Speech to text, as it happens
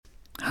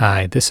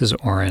Hi, this is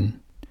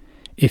Oren.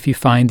 If you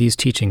find these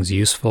teachings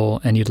useful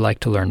and you'd like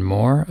to learn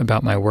more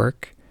about my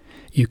work,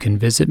 you can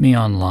visit me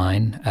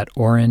online at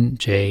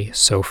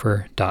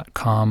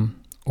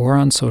orenjsofer.com or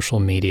on social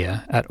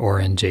media at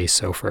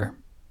orenjsofer.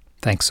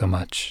 Thanks so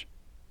much.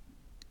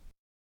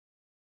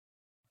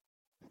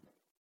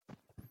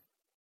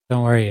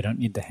 Don't worry, you don't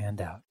need the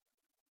handout.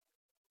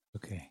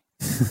 Okay.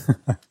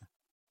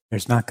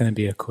 There's not going to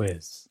be a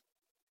quiz.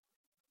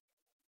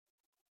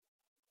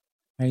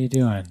 How you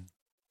doing?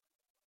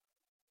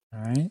 All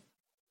right.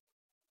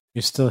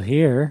 You're still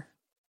here.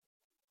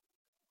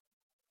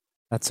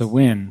 That's a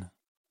win.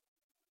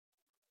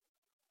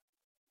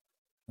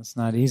 That's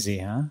not easy,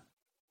 huh?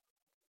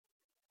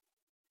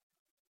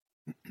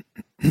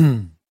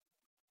 I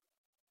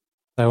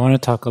want to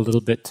talk a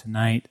little bit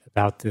tonight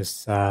about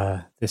this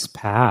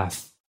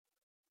path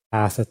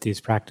that these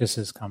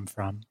practices come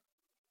from.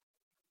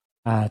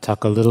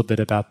 Talk a little bit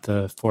about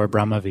the 4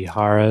 Brahma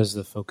Viharas,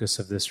 the focus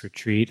of this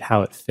retreat,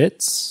 how it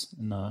fits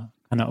in the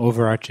kind of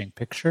overarching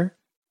picture.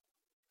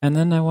 And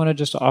then I want to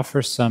just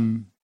offer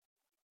some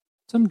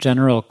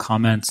general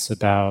comments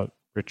about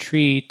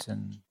retreat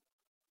and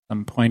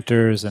some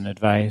pointers and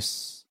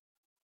advice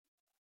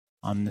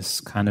on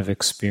this kind of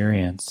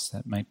experience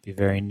that might be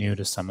very new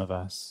to some of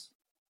us.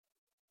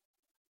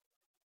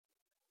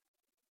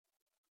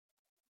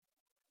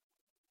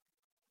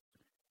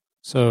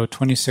 So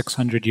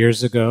 2,600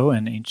 years ago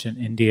in ancient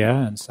India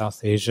and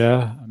South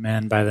Asia, a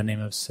man by the name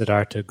of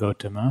Siddhartha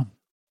Gautama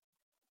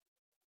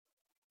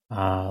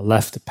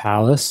left a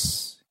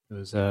palace. He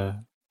was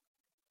a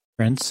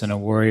prince in a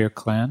warrior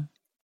clan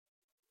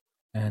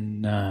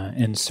and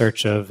in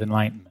search of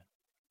enlightenment.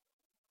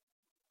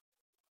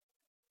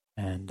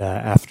 And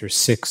after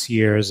 6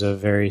 years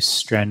of very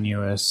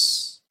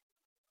strenuous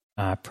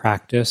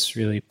practice,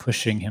 really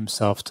pushing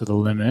himself to the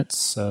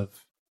limits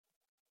of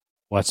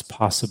what's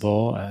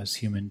possible as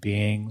human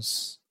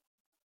beings,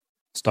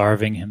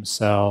 starving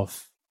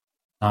himself,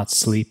 not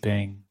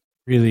sleeping,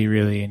 really,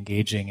 really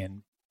engaging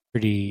in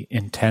pretty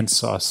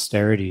intense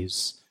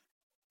austerities,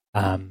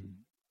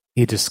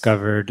 he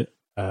discovered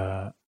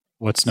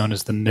what's known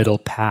as the middle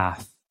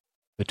path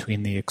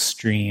between the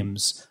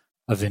extremes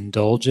of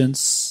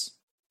indulgence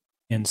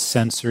in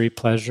sensory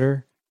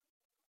pleasure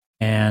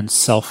and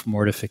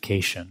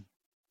self-mortification,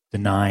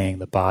 denying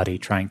the body,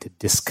 trying to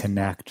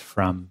disconnect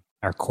from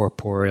our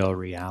corporeal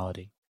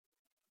reality.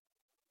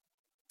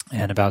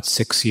 And about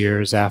 6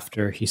 years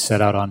after he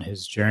set out on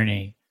his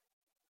journey,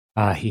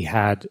 he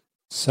had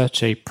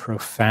such a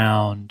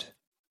profound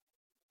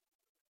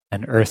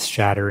and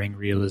earth-shattering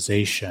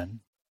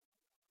realization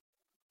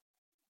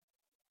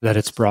that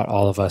it's brought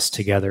all of us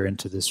together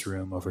into this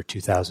room over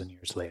 2,000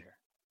 years later.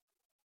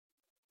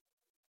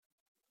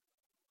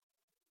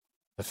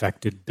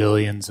 Affected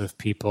billions of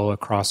people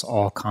across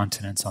all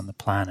continents on the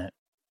planet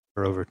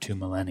for over 2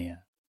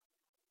 millennia.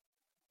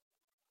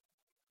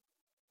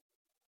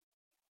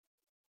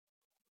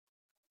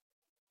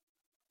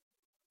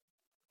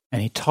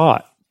 And he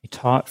taught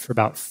for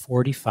about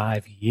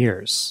 45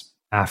 years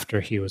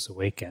after he was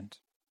awakened,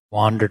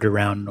 wandered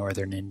around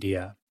northern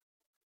India.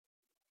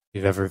 If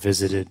you've ever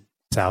visited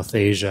South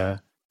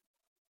Asia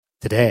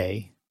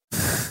today, you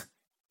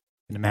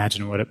can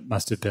imagine what it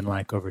must have been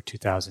like over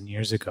 2,000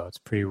 years ago. It's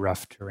pretty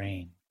rough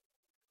terrain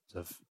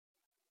of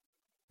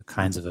the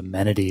kinds of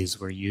amenities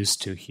we're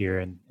used to here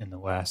in the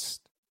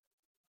West.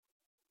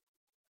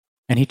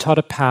 And he taught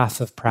a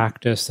path of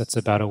practice that's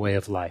about a way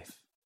of life.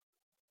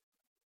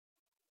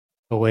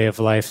 A way of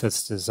life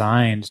that's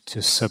designed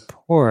to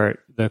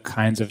support the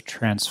kinds of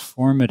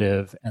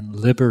transformative and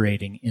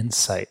liberating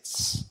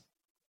insights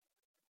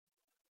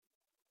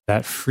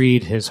that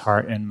freed his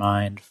heart and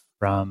mind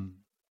from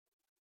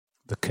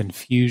the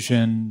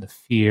confusion, the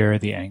fear,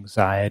 the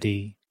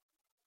anxiety,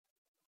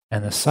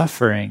 and the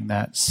suffering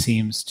that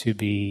seems to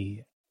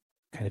be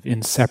kind of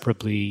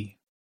inseparably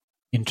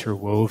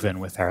interwoven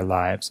with our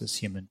lives as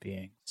human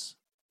beings.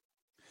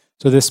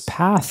 So this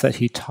path that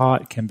he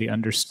taught can be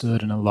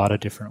understood in a lot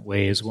of different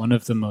ways. One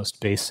of the most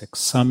basic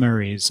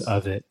summaries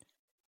of it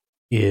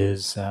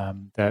is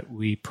that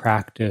we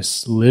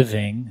practice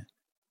living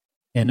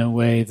in a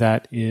way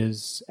that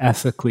is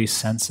ethically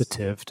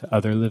sensitive to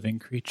other living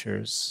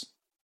creatures,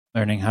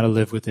 learning how to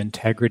live with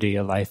integrity,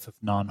 a life of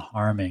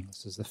non-harming.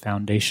 This is the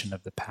foundation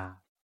of the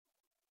path.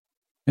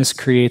 This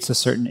creates a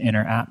certain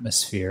inner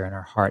atmosphere in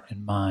our heart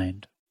and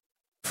mind,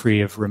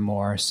 free of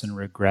remorse and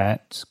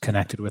regret,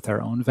 connected with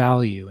our own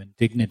value and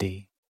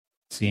dignity,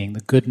 seeing the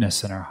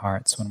goodness in our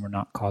hearts when we're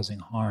not causing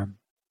harm.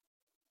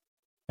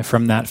 And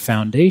from that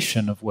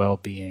foundation of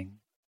well-being,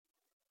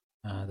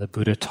 the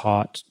Buddha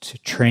taught to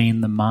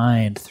train the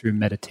mind through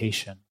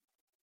meditation,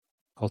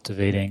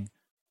 cultivating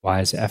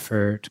wise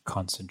effort,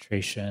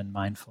 concentration,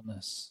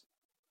 mindfulness.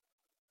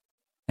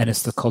 And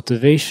it's the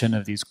cultivation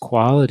of these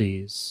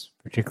qualities,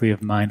 particularly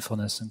of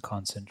mindfulness and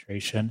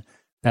concentration,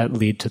 that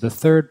lead to the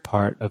third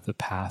part of the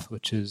path,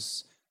 which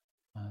is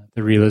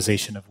the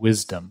realization of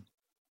wisdom,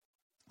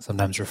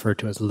 sometimes referred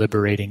to as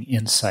liberating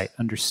insight,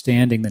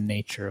 understanding the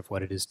nature of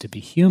what it is to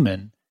be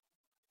human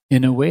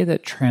in a way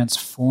that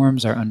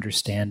transforms our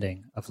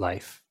understanding of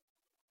life,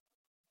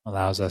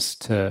 allows us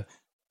to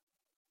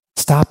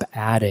stop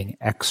adding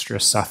extra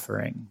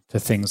suffering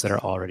to things that are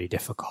already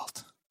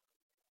difficult.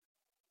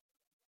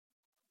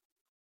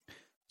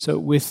 So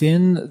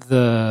within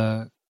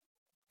the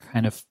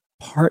kind of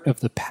part of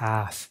the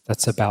path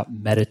that's about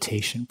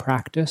meditation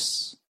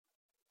practice,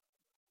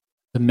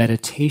 the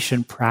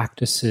meditation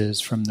practices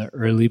from the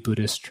early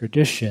Buddhist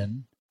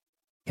tradition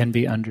can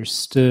be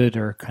understood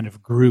or kind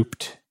of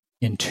grouped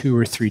in 2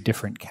 or 3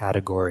 different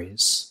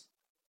categories.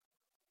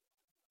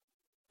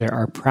 There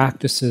are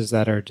practices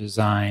that are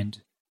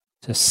designed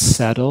to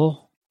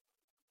settle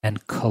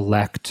and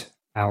collect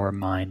our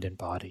mind and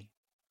body.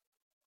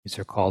 These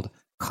are called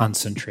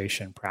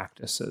concentration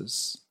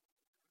practices.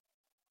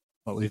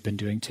 What we've been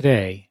doing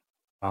today,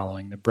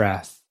 following the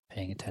breath,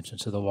 paying attention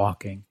to the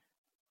walking,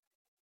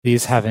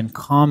 these have in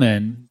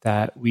common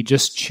that we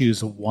just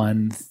choose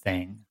one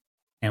thing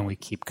and we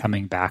keep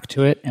coming back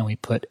to it and we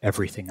put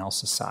everything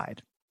else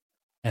aside.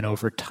 And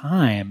over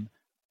time,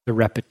 the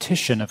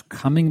repetition of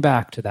coming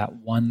back to that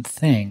one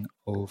thing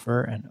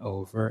over and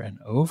over and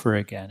over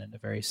again in a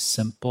very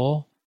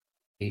simple,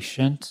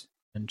 patient,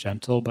 and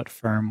gentle but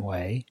firm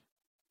way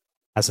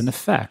has an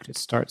effect. It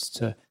starts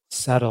to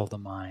settle the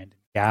mind,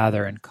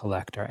 gather and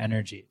collect our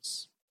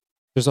energies.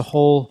 There's a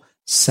whole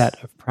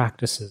set of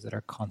practices that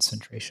are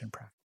concentration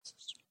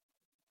practices.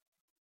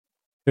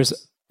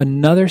 There's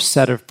another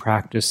set of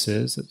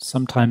practices that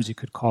sometimes you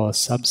could call a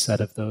subset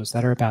of those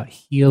that are about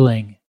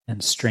healing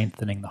and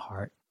strengthening the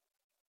heart.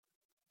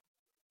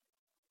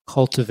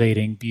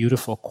 Cultivating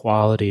beautiful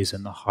qualities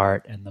in the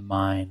heart and the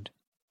mind,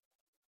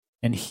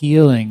 and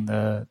healing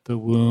the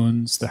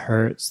wounds, the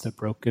hurts, the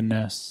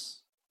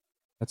brokenness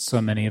that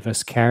so many of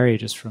us carry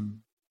just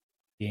from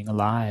being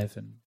alive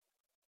and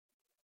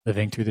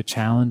living through the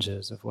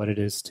challenges of what it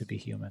is to be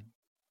human.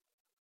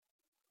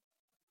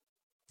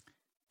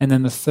 And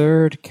then the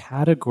third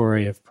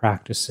category of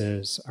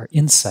practices are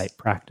insight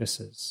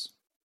practices.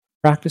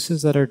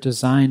 Practices that are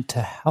designed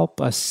to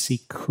help us see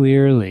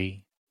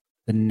clearly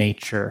the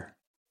nature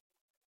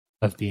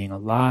of being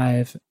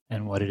alive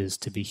and what it is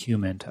to be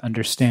human, to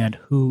understand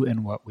who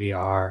and what we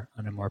are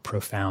on a more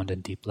profound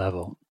and deep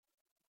level,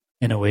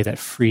 in a way that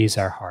frees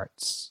our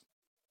hearts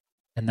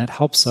and that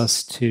helps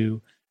us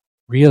to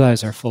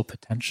realize our full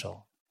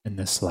potential in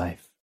this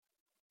life,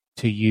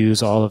 to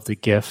use all of the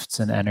gifts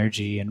and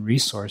energy and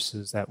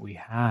resources that we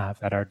have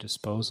at our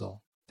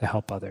disposal to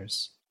help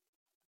others.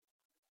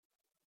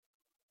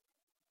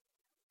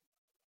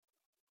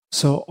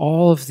 So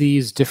all of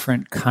these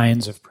different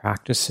kinds of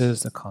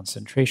practices, the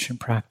concentration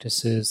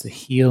practices, the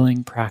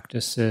healing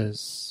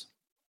practices,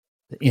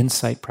 the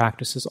insight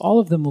practices, all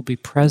of them will be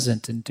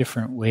present in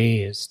different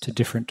ways to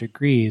different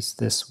degrees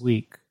this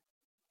week.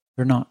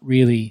 They're not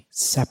really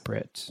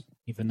separate,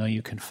 even though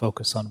you can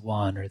focus on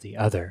one or the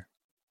other.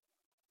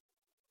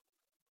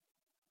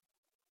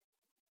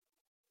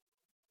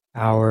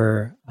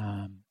 Our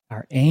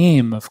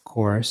aim, of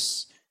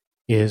course,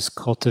 is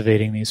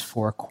cultivating these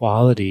 4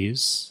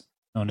 qualities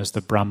known as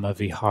the Brahma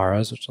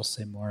Viharas, which I'll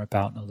say more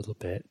about in a little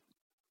bit,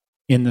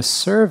 in the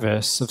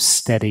service of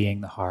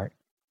steadying the heart,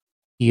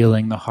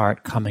 healing the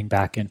heart, coming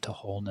back into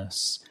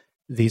wholeness.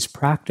 These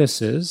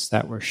practices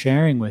that we're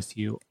sharing with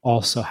you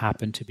also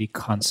happen to be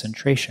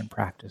concentration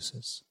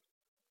practices.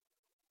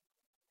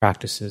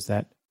 Practices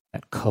that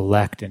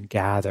collect and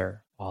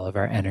gather all of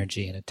our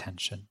energy and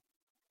attention.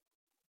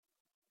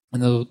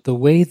 And the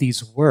way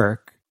these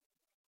work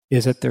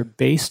is that they're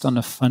based on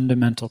a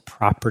fundamental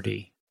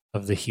property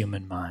of the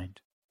human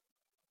mind,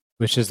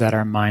 which is that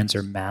our minds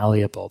are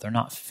malleable. They're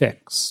not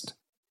fixed.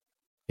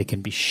 They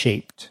can be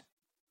shaped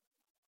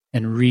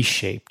and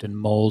reshaped and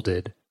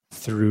molded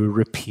through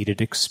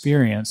repeated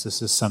experience.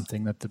 This is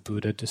something that the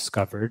Buddha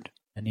discovered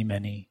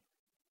many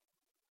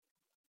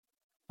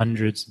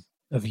hundreds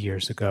of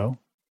years ago,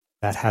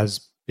 that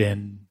has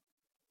been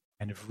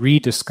kind of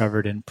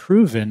rediscovered and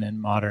proven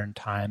in modern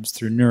times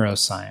through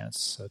neuroscience.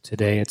 So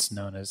today it's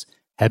known as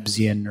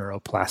Hebsian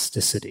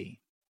neuroplasticity.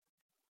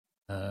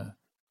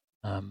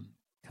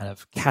 Kind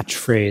of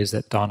catchphrase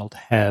that Donald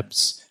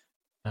Hebbs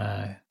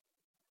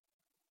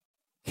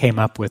came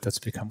up with that's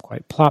become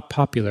quite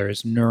popular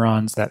is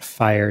neurons that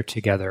fire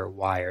together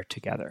wire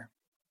together.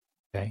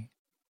 Okay?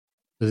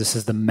 So this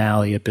is the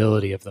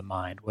malleability of the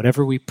mind.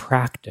 Whatever we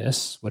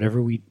practice,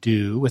 whatever we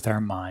do with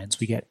our minds,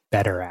 we get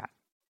better at.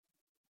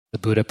 The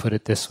Buddha put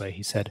it this way.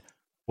 He said,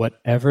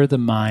 whatever the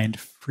mind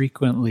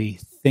frequently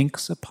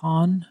thinks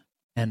upon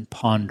and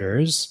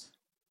ponders,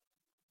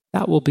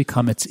 that will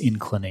become its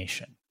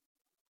inclination.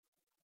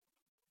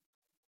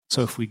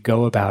 So if we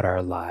go about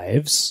our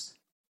lives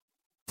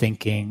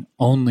thinking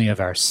only of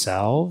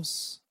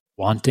ourselves,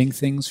 wanting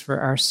things for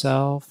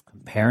ourselves,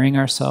 comparing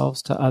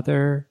ourselves to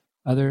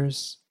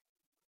others,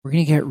 we're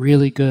going to get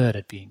really good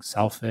at being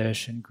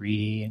selfish and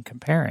greedy and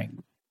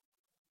comparing.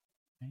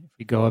 If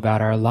we go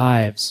about our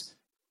lives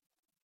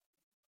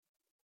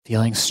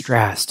feeling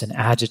stressed and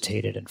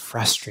agitated and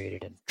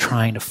frustrated and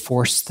trying to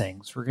force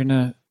things, we're going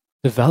to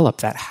develop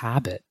that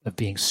habit of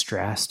being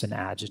stressed and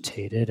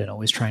agitated and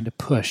always trying to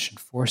push and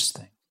force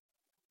things.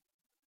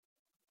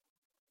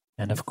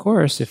 And of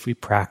course, if we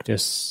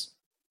practice,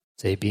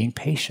 say, being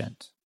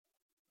patient,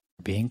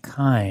 being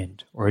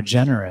kind, or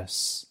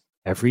generous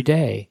every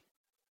day,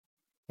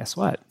 guess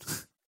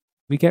what?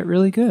 We get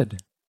really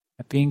good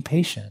at being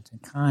patient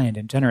and kind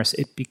and generous.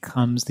 It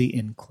becomes the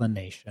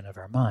inclination of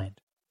our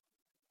mind.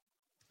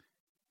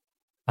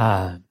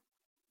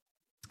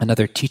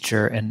 Another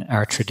teacher in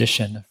our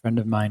tradition, a friend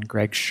of mine,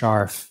 Greg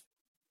Scharf,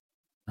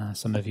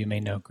 some of you may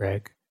know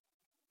Greg,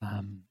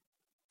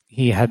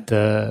 he had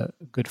the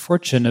good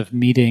fortune of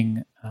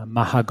meeting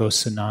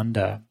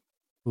Mahagosananda,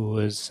 who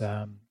was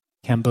a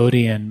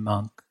Cambodian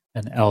monk,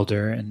 an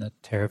elder in the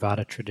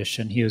Theravada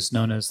tradition. He was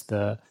known as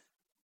the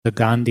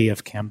Gandhi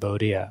of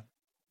Cambodia.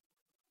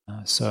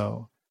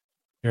 So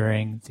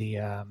during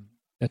the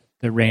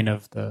reign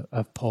of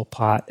Pol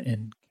Pot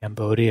in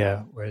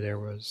Cambodia, where there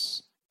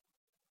was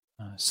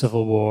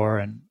civil war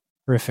and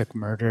horrific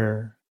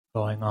murder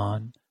going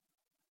on,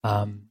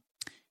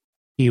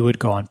 he would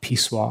go on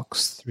peace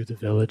walks through the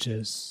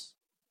villages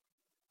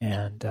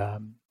and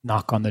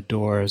knock on the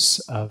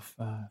doors of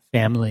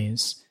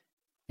families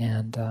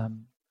and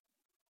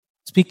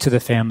speak to the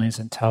families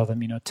and tell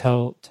them,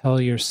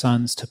 tell your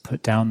sons to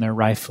put down their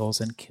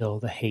rifles and kill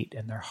the hate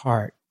in their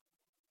heart.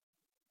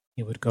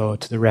 He would go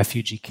to the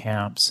refugee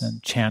camps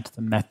and chant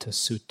the Metta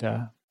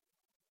Sutta,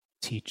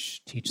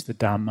 teach the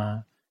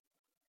Dhamma.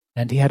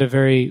 And he had a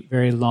very,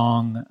 very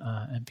long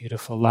and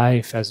beautiful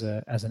life as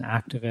an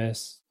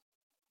activist,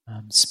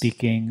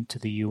 speaking to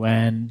the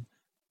UN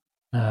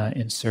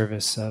in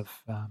service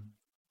of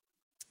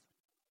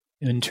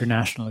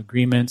international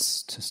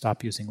agreements to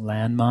stop using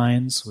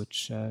landmines,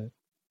 which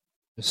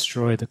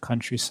destroyed the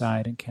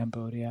countryside in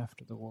Cambodia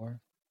after the war.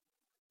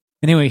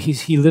 Anyway,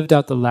 he lived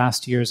out the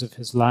last years of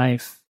his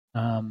life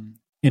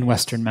in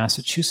Western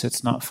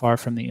Massachusetts, not far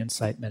from the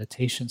Insight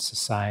Meditation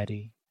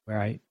Society,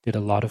 where I did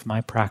a lot of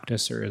my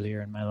practice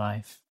earlier in my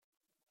life,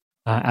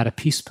 at a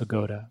peace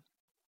pagoda.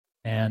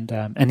 And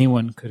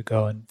anyone could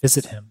go and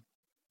visit him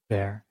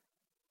there.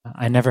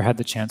 I never had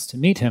the chance to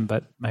meet him,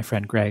 but my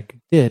friend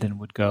Greg did and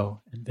would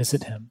go and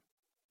visit him.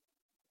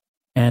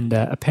 And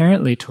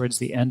apparently towards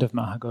the end of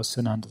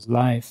Mahagosananda's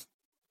life,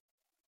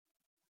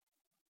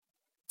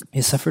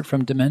 he suffered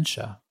from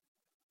dementia.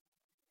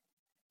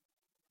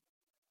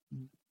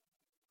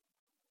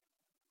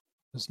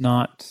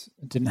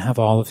 Didn't have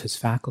all of his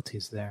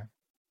faculties there.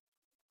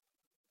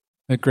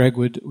 But Greg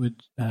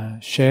would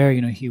share,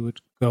 he would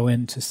go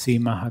in to see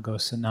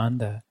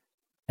Mahagosananda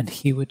and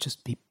he would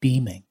just be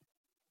beaming,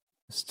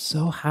 just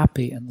so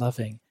happy and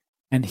loving.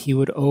 And he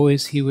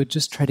would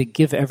just try to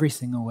give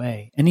everything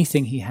away.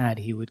 Anything he had,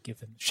 he would give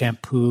him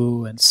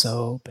shampoo and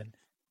soap, and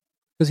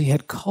because he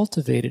had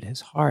cultivated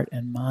his heart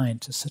and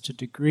mind to such a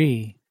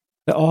degree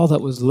that all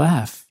that was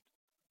left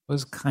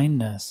was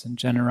kindness and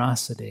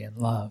generosity and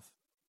love.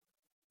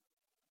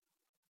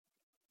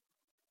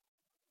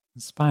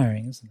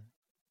 Inspiring, isn't it?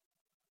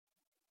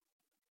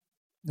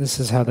 This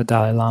is how the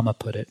Dalai Lama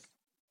put it.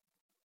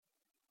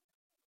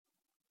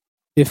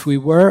 If we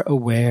were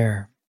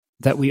aware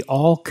that we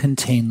all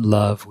contain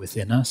love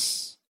within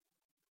us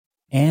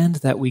and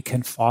that we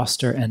can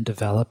foster and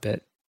develop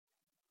it,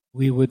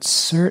 we would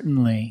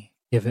certainly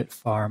give it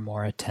far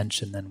more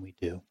attention than we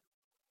do.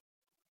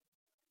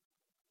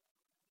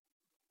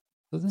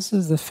 So this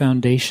is the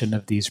foundation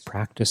of these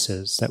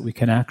practices, that we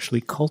can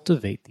actually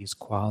cultivate these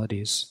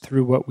qualities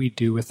through what we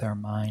do with our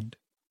mind.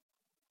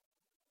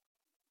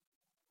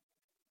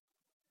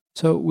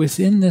 So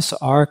within this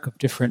arc of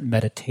different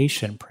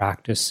meditation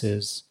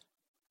practices,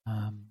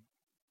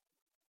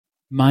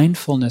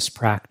 mindfulness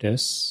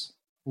practice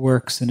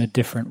works in a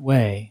different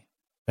way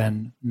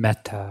than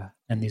metta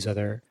and these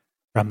other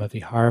Brahma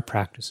Vihara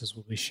practices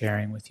we'll be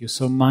sharing with you.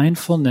 So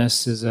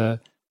mindfulness is a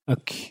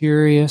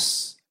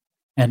curious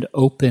and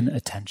open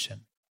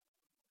attention.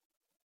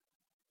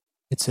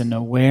 It's an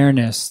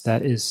awareness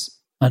that is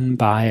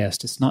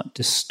unbiased. It's not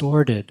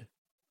distorted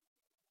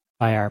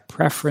by our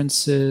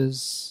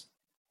preferences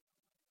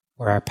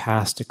or our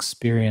past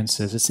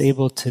experiences. It's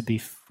able to be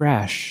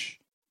fresh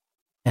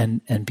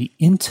and be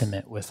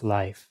intimate with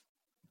life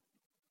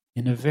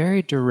in a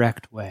very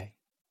direct way.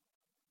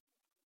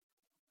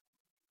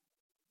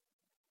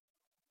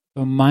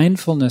 So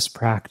mindfulness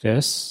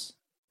practice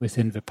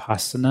within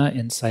Vipassana,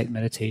 insight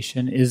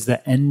meditation, is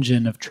the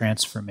engine of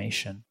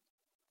transformation.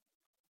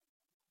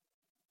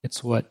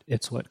 It's what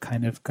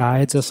kind of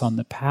guides us on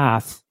the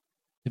path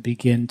to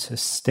begin to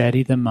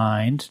steady the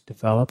mind,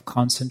 develop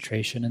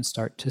concentration, and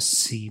start to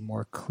see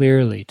more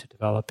clearly, to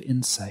develop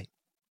insight.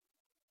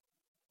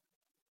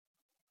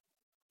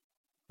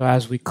 So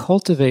as we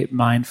cultivate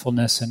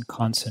mindfulness and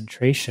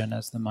concentration,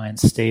 as the mind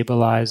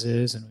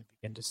stabilizes and we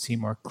begin to see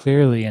more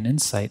clearly in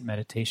insight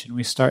meditation,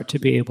 we start to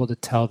be able to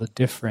tell the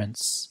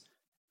difference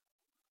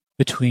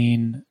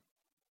between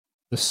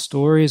the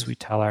stories we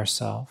tell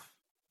ourselves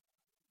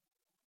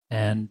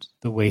and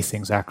the way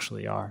things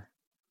actually are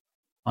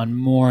on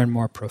more and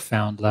more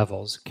profound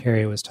levels.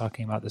 Carrie was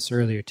talking about this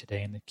earlier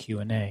today in the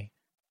Q&A.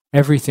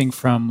 Everything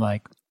from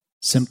like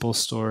simple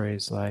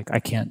stories like, I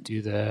can't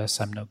do this,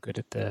 I'm no good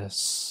at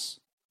this,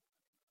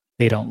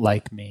 they don't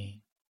like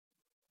me,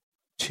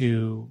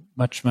 to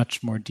much,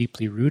 much more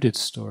deeply rooted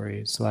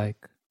stories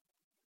like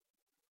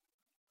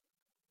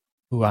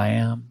who I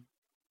am,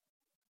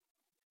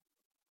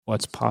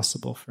 what's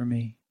possible for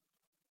me,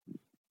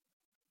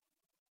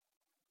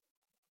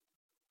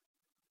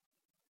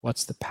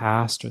 what's the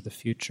past or the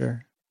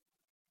future.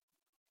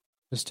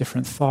 There's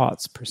different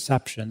thoughts,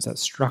 perceptions that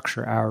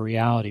structure our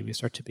reality. We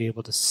start to be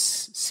able to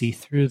see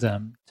through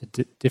them, to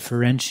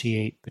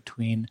differentiate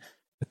between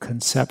the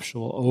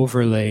conceptual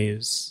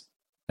overlays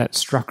that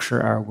structure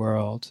our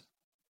world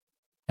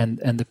and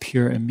the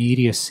pure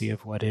immediacy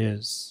of what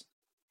is.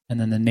 And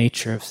then the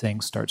nature of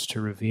things starts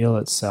to reveal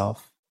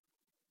itself.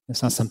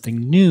 It's not something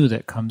new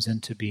that comes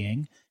into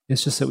being.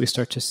 It's just that we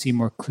start to see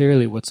more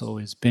clearly what's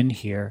always been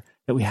here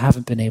that we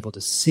haven't been able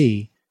to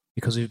see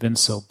because we've been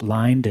so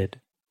blinded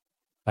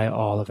by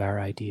all of our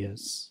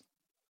ideas.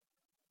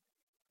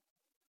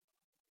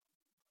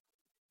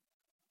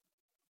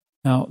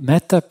 Now,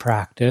 metta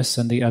practice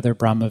and the other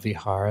Brahma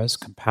Viharas,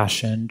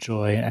 compassion,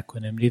 joy, and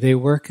equanimity, they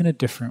work in a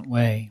different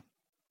way.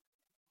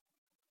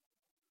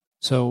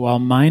 So while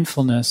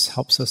mindfulness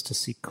helps us to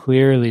see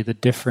clearly the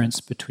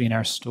difference between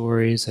our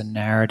stories and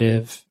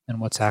narrative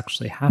and what's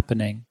actually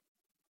happening,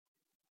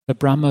 the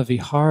Brahma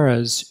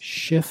Viharas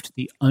shift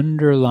the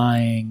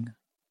underlying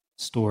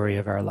story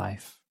of our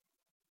life.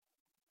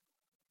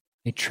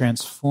 They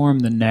transform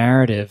the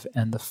narrative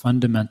and the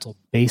fundamental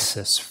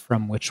basis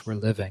from which we're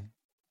living.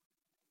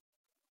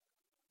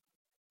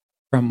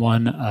 From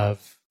one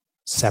of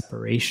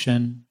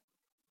separation,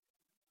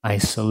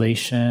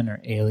 isolation,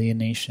 or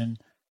alienation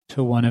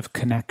to one of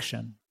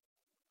connection,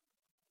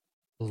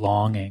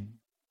 longing,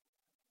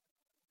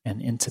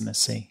 and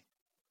intimacy.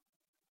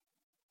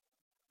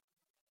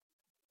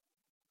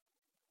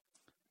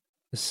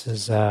 This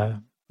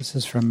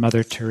is from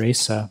Mother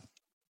Teresa,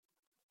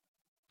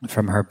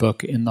 from her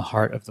book, In the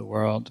Heart of the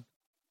World.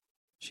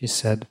 She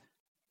said,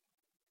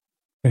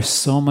 "There's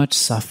so much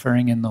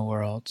suffering in the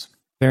world,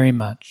 very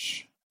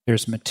much.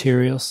 There's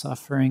material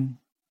suffering,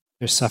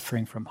 there's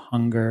suffering from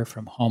hunger,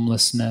 from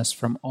homelessness,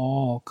 from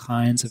all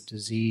kinds of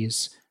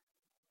disease.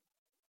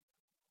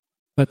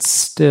 But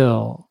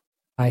still,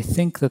 I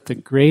think that the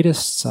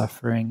greatest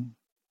suffering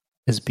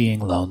is being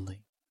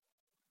lonely,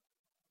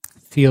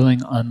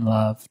 feeling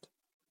unloved,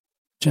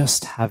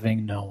 just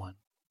having no one.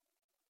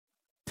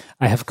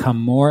 I have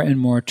come more and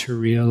more to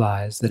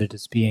realize that it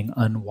is being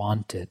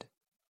unwanted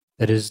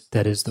that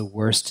is the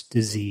worst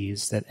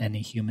disease that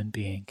any human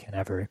being can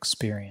ever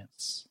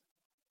experience."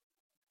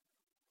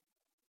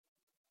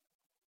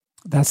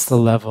 That's the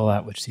level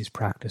at which these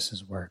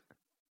practices work.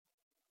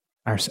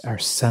 Our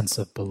sense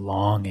of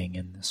belonging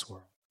in this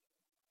world.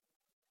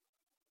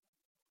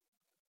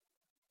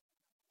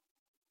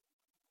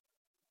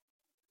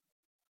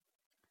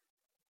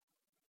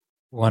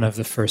 One of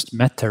the first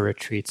metta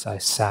retreats I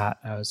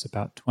was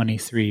about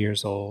 23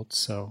 years old,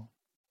 so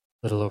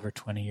a little over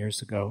 20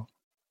 years ago.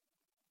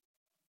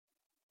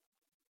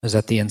 I was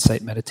at the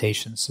Insight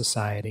Meditation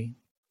Society,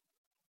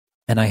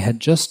 and I had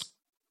just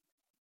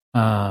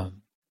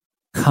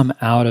come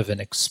out of an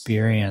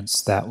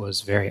experience that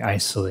was very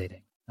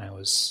isolating. I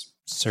was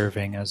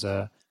serving as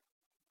a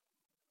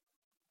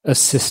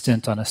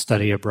assistant on a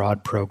study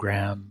abroad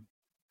program,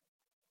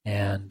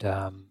 and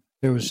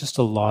there was just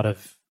a lot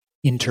of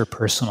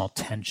interpersonal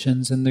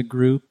tensions in the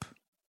group,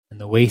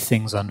 and the way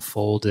things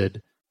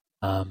unfolded,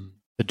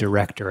 the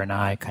director and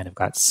I kind of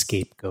got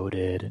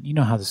scapegoated, and you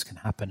know how this can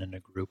happen in a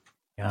group,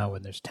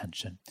 when there's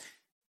tension.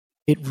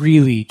 It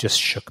really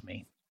just shook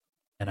me,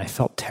 and I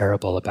felt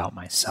terrible about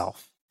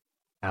myself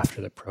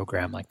after the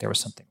program, like there was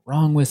something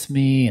wrong with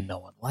me and no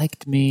one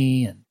liked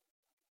me. And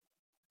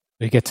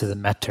we get to the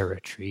metta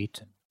retreat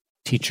and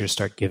teachers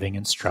start giving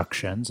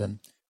instructions, and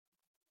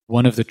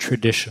one of the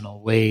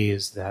traditional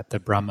ways that the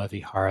Brahma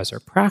Viharas are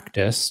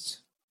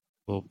practiced,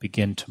 will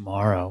begin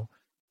tomorrow,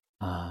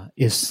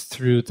 is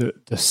through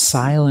the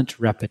silent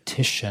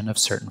repetition of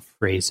certain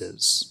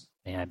phrases.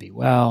 May I be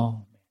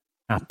well, may I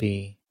be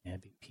happy, may I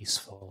be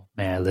peaceful,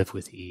 may I live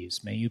with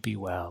ease, may you be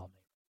well,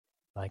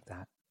 like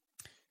that.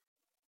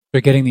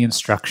 They're getting the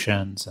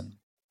instructions, and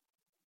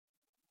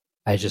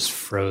I just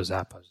froze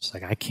up. I was just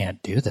like, I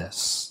can't do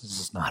this. This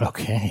is not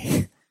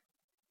okay,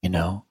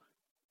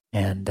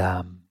 And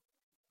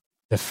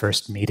the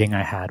first meeting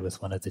I had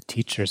with one of the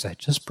teachers, I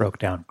just broke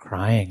down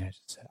crying. I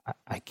just said,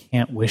 I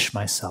can't wish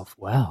myself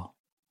well.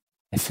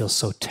 I feel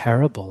so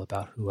terrible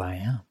about who I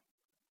am.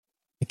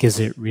 Like, is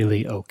it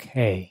really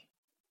okay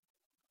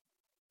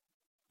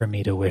for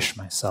me to wish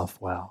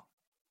myself well?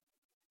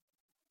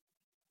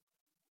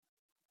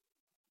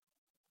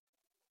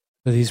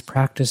 So these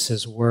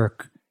practices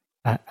work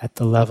at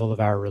the level of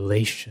our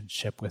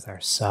relationship with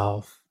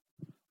ourselves,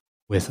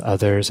 with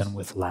others, and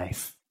with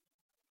life.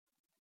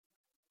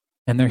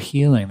 And they're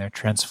healing, they're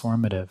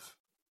transformative.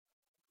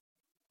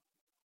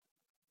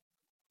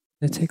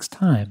 It takes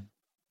time.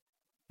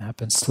 It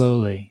happens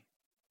slowly.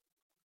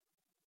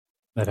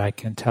 But I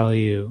can tell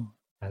you,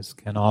 as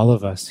can all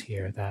of us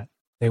here, that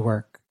They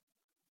work.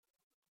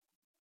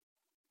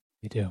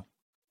 They do.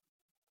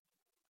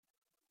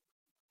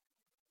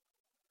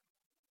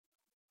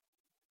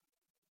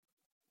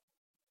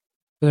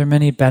 There are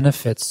many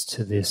benefits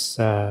to this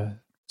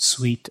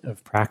suite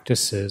of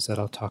practices that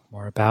I'll talk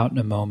more about in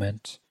a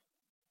moment.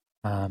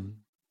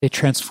 They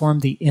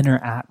transform the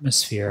inner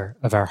atmosphere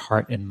of our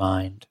heart and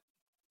mind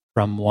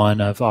from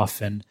one of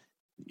often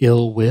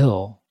ill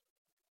will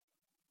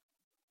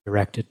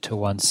directed to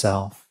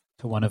oneself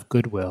to one of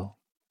goodwill.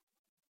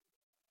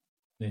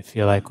 We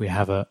feel like we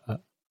have a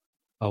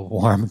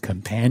warm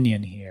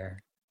companion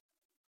here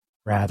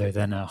rather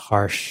than a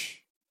harsh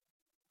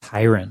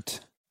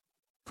tyrant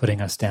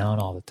putting us down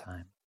all the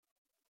time.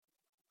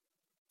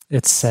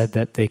 It's said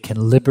that they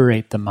can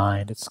liberate the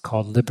mind. It's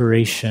called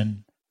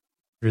liberation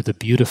through the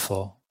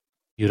beautiful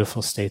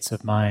states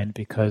of mind,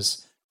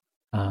 because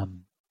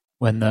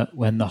when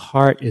the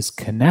heart is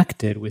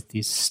connected with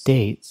these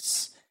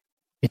states,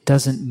 it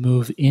doesn't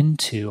move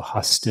into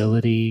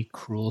hostility,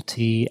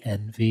 cruelty,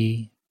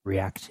 envy,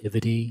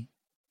 reactivity.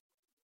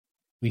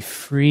 We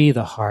free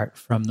the heart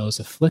from those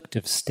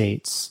afflictive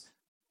states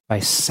by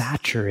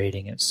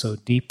saturating it so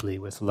deeply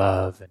with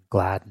love and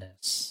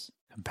gladness,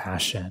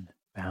 compassion,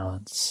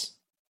 balance.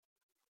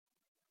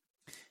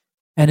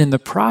 And in the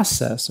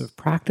process of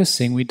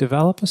practicing, we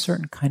develop a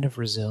certain kind of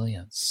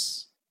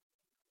resilience,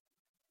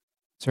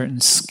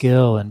 certain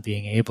skill in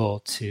being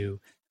able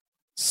to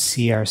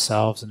see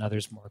ourselves and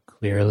others more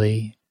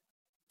clearly,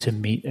 to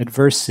meet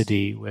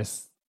adversity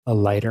with a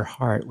lighter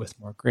heart, with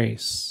more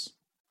grace.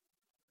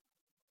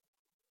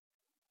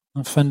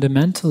 And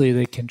fundamentally,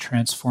 they can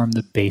transform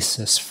the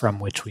basis from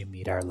which we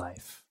meet our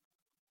life.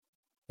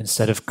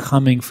 Instead of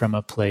coming from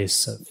a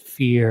place of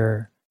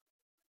fear,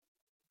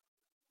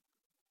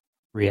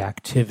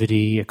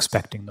 reactivity,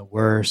 expecting the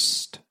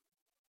worst,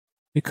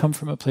 we come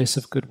from a place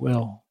of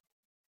goodwill,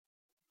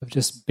 of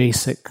just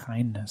basic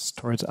kindness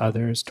towards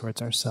others,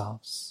 towards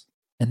ourselves.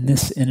 And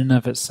this in and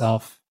of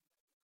itself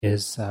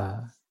is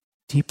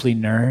deeply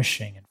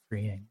nourishing and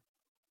freeing.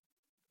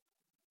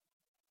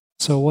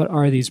 So what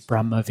are these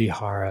Brahma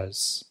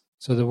Viharas?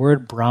 So the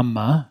word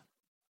Brahma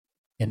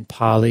in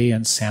Pali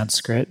and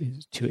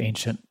Sanskrit, two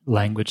ancient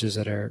languages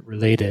that are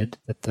related,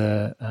 that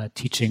the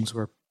teachings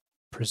were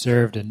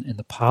preserved in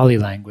the Pali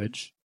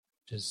language,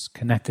 which is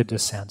connected to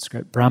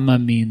Sanskrit. Brahma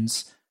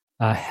means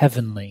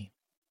heavenly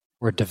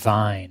or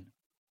divine.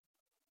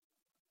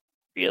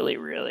 Really,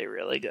 really,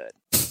 really good.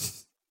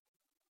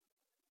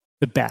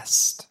 The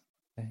best.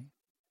 Okay.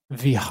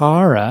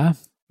 Vihara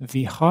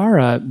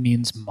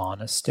means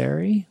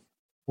monastery,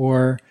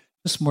 or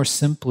just more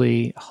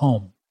simply,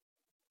 home,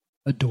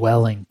 a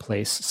dwelling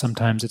place.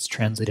 Sometimes it's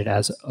translated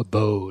as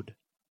abode.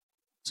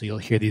 So you'll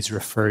hear these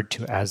referred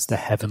to as the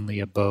heavenly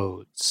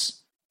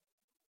abodes.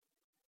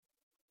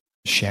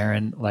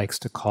 Sharon likes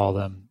to call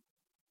them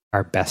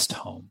our best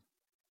home.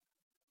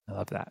 I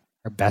love that.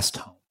 Our best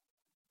home.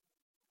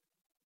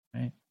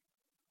 Right?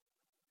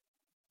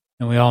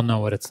 And we all know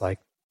what it's like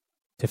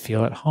to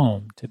feel at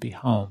home, to be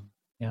home.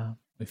 Yeah,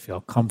 we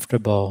feel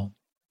comfortable,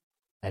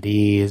 at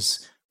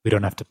ease. We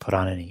don't have to put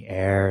on any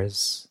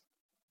airs.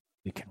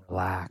 We can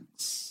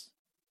relax.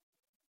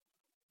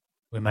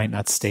 We might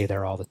not stay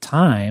there all the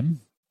time,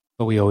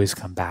 but we always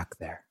come back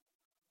there.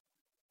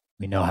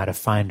 We know how to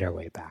find our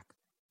way back.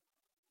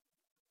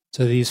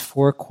 So these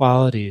four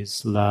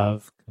qualities,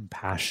 love,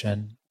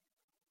 compassion,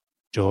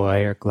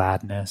 joy or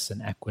gladness,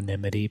 and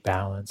equanimity,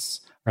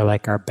 balance, are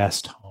like our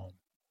best home.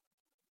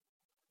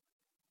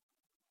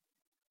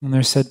 And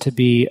they're said to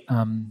be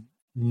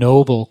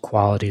noble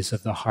qualities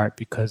of the heart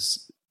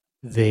because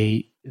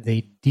they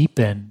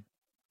deepen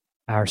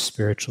our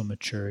spiritual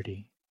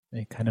maturity.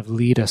 They kind of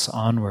lead us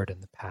onward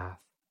in the path.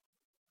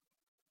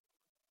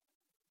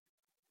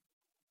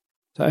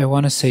 So I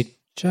want to say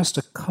just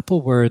a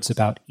couple words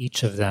about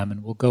each of them,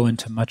 and we'll go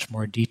into much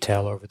more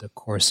detail over the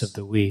course of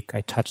the week.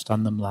 I touched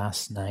on them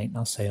last night, and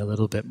I'll say a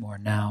little bit more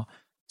now.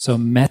 So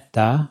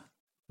metta,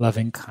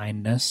 loving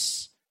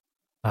kindness,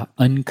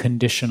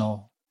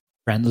 unconditional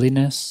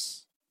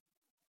friendliness.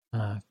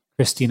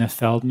 Christina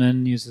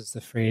Feldman uses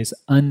the phrase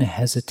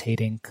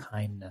unhesitating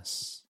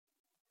kindness.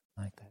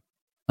 I like that.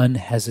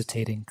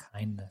 Unhesitating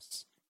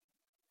kindness.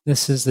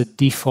 This is the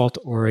default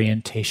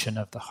orientation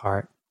of the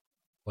heart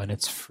when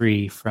it's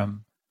free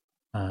from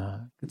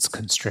its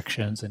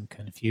constrictions and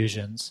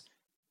confusions.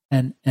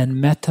 And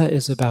metta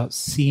is about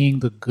seeing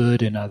the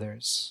good in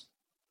others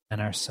and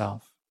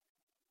ourselves.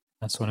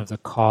 That's one of the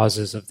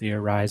causes of the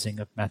arising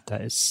of metta,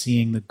 is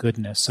seeing the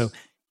goodness. So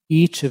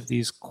each of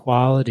these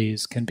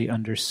qualities can be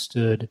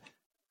understood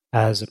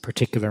as a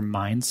particular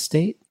mind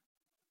state,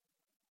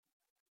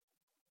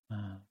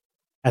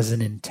 as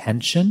an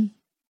intention.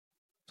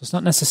 So it's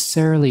not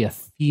necessarily a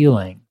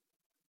feeling.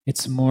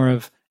 It's more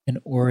of an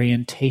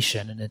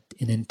orientation, an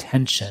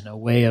intention, a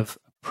way of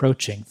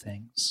approaching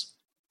things.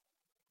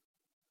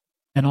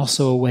 And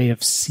also a way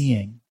of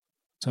seeing.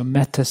 So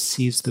metta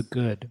sees the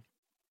good.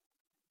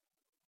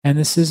 And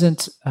this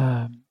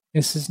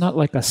is not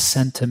like a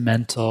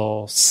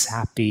sentimental,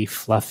 sappy,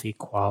 fluffy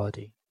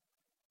quality.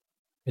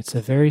 It's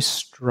a very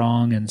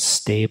strong and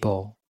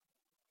stable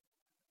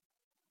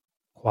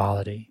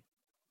quality.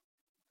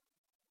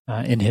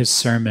 In his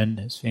sermon,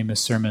 his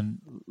famous sermon,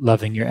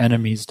 Loving Your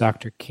Enemies,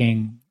 Dr.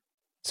 King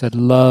said,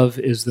 "Love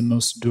is the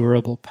most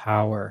durable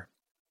power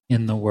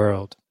in the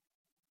world.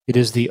 It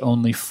is the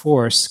only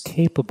force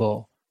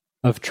capable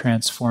of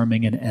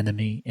transforming an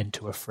enemy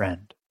into a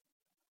friend."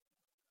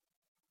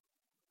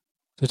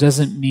 So it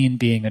doesn't mean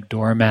being a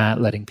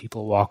doormat, letting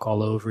people walk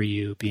all over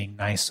you, being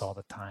nice all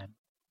the time.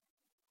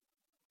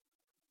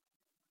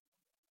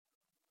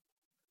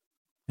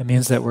 It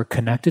means that we're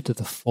connected to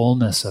the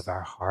fullness of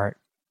our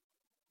heart,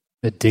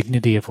 the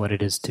dignity of what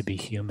it is to be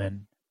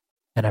human,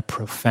 and a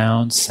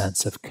profound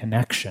sense of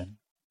connection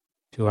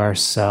to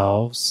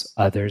ourselves,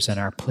 others, and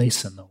our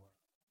place in the world.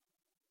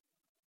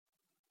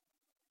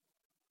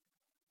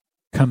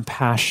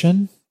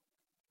 Compassion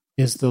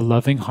is the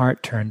loving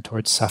heart turned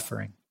towards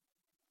suffering.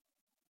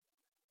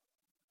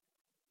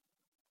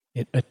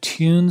 It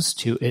attunes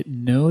to, it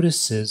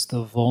notices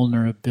the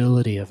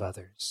vulnerability of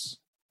others.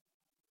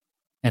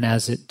 And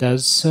as it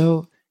does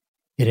so,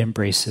 it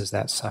embraces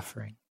that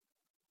suffering.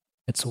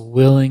 It's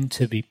willing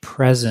to be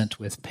present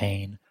with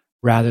pain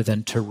rather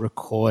than to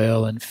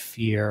recoil in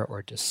fear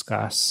or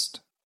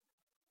disgust.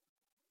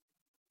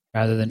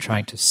 Rather than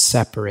trying to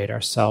separate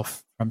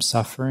ourselves from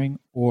suffering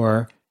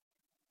or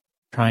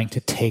trying to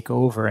take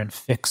over and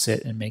fix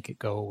it and make it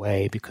go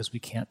away because we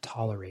can't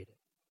tolerate it.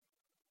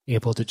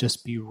 Able to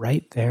just be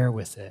right there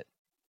with it.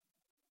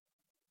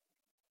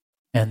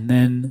 And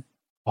then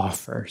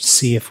offer,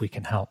 see if we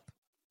can help.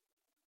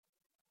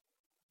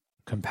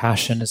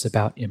 Compassion is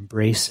about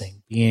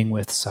embracing, being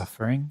with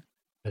suffering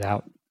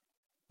without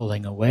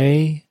pulling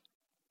away,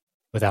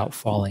 without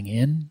falling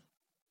in,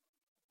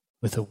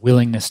 with a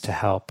willingness to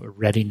help, a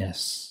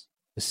readiness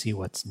to see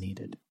what's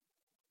needed.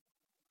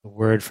 The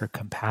word for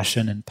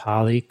compassion in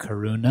Pali,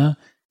 karuna,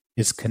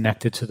 is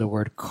connected to the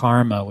word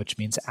karma, which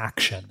means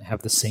action. They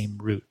have the same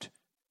root.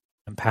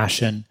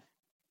 Compassion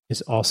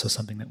is also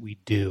something that we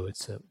do.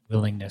 It's a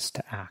willingness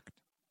to act.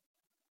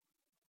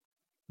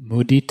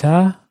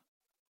 Mudita,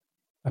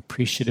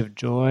 appreciative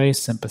joy,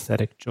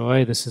 sympathetic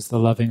joy. This is the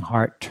loving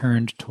heart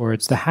turned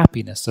towards the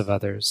happiness of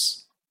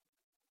others.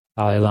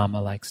 Dalai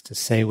Lama likes to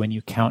say, when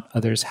you count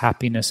others'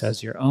 happiness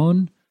as your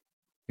own,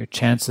 your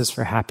chances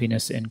for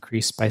happiness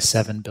increase by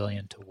 7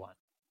 billion to 1.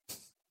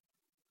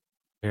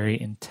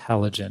 Very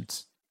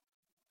intelligent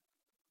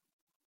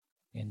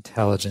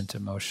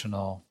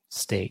emotional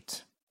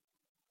state.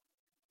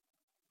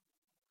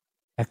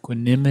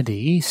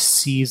 Equanimity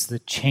sees the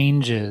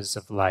changes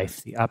of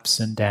life, the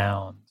ups and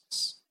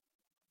downs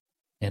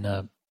in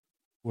a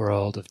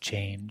world of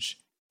change,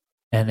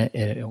 and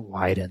it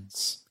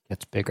widens,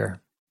 gets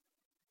bigger,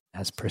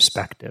 has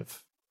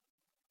perspective,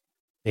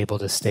 able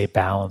to stay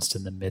balanced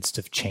in the midst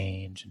of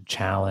change and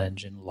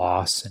challenge and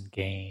loss and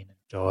gain and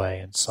joy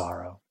and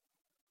sorrow.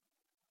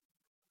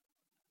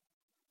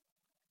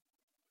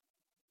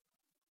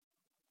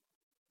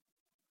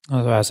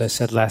 Although, as I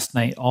said last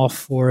night, all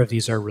 4 of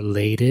these are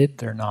related.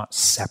 They're not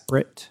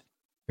separate.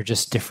 They're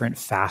just different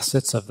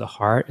facets of the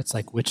heart. It's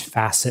like which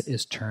facet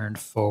is turned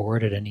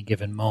forward at any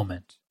given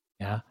moment.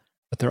 Yeah,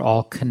 but they're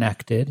all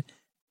connected.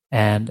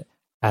 And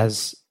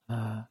as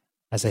I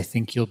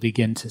think you'll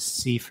begin to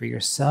see for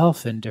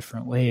yourself in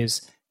different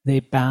ways,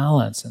 they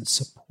balance and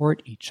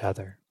support each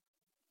other.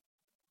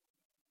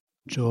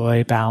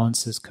 Joy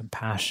balances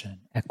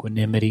compassion.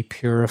 Equanimity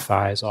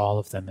purifies all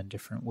of them in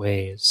different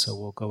ways. So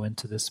we'll go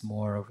into this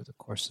more over the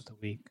course of the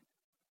week.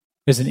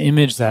 There's an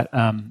image that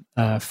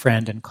a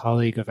friend and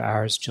colleague of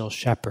ours, Jill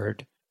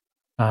Shepherd,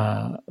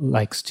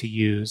 likes to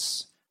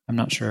use. I'm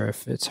not sure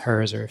if it's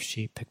hers or if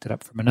she picked it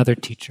up from another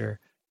teacher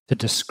to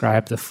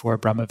describe the 4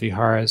 Brahma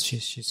Viharas.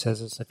 She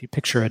says it's if you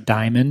picture a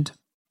diamond,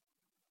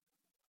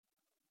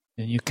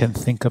 then you can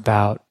think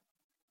about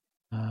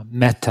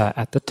metta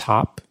at the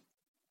top,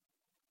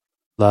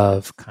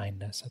 love,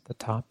 kindness at the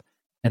top,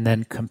 and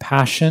then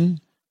compassion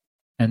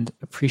and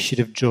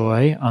appreciative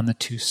joy on the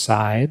 2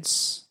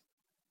 sides,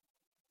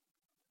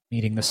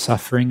 meeting the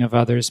suffering of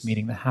others,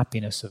 meeting the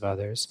happiness of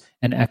others,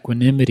 and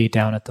equanimity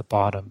down at the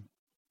bottom,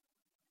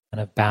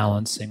 kind of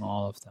balancing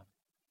all of them,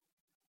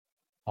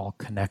 all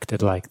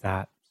connected like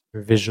that. If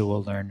you're a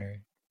visual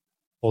learner,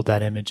 hold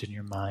that image in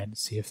your mind,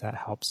 see if that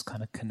helps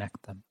kind of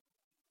connect them.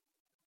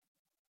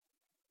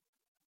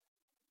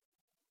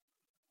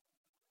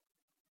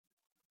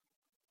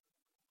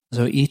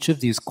 So each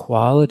of these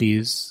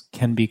qualities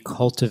can be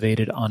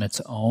cultivated on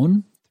its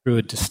own through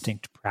a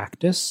distinct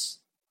practice.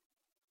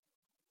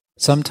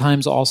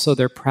 Sometimes also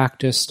they're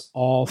practiced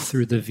all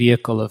through the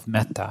vehicle of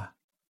metta.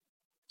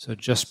 So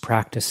just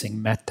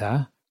practicing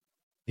metta,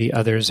 the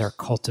others are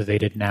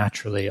cultivated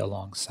naturally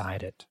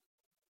alongside it.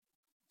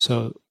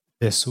 So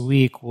this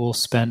week we'll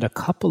spend a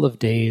couple of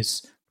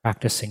days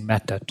practicing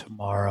metta,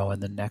 tomorrow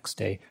and the next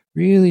day,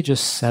 really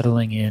just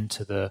settling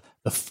into the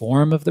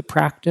form of the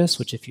practice,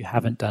 which if you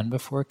haven't done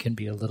before can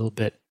be a little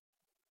bit,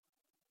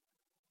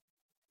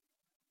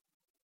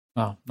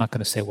 well, I'm not going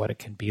to say what it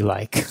can be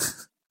like,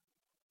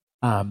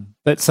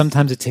 but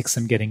sometimes it takes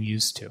some getting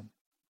used to.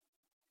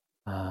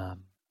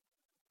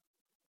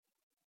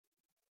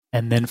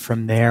 And then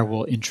from there,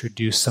 we'll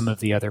introduce some of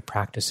the other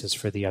practices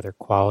for the other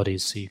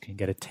qualities so you can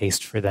get a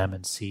taste for them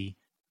and see,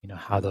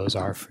 how those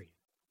are for you.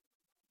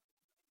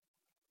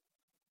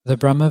 The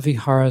Brahma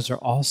Viharas are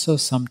also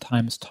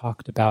sometimes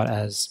talked about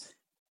as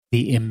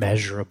the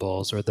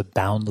immeasurables or the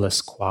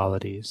boundless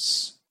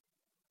qualities.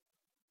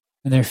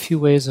 And there are a few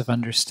ways of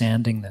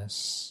understanding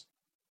this.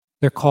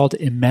 They're called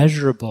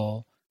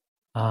immeasurable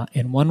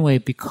in one way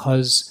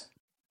because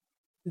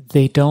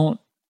they don't,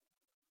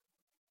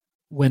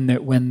 when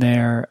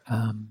they're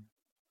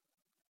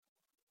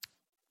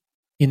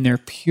in their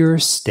pure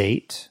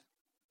state,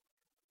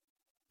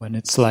 when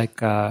it's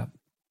like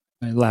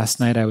last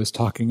night I was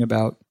talking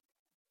about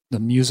the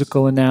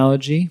musical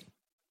analogy,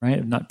 right,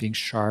 of not being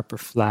sharp or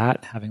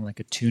flat, having like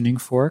a tuning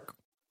fork.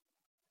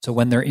 So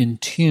when they're in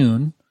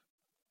tune,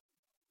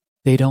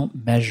 they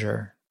don't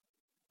measure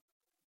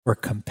or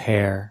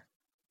compare.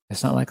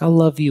 It's not like, I'll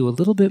love you a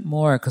little bit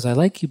more because I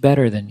like you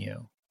better than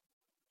you.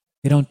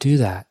 They don't do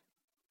that.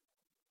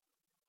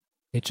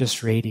 They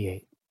just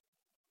radiate.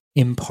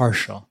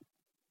 Impartial.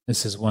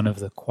 This is one of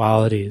the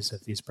qualities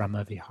of these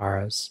Brahma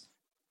Viharas.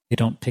 They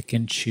don't pick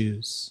and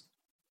choose.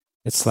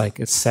 It's like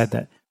it's said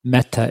that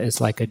metta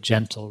is like a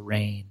gentle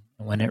rain.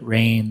 And when it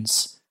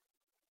rains,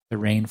 the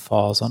rain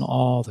falls on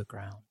all the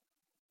ground.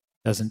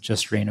 It doesn't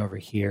just rain over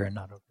here and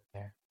not over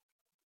there.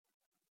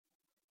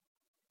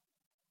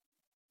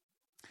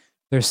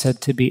 They're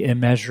said to be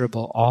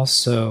immeasurable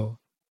also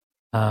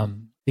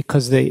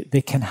because they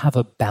can have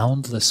a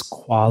boundless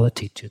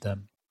quality to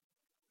them.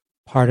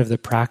 Part of the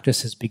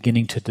practice is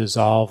beginning to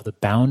dissolve the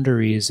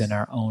boundaries in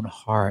our own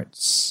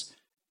hearts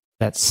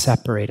that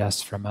separate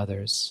us from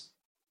others.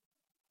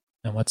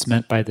 And what's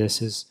meant by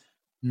this is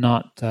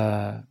not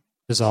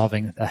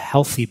dissolving the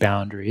healthy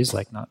boundaries,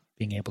 like not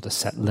being able to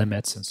set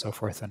limits and so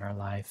forth in our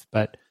life,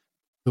 but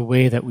the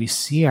way that we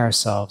see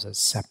ourselves as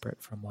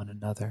separate from one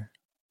another.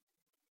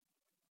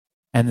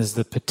 And there's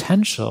the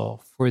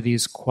potential for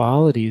these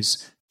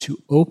qualities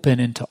to open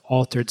into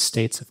altered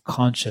states of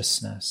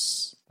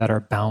consciousness that are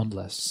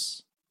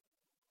boundless.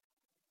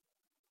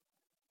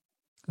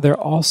 They're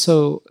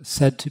also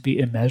said to be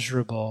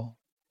immeasurable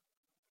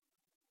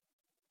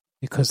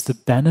because the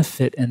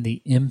benefit and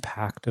the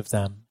impact of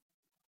them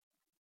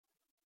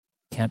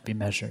can't be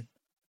measured.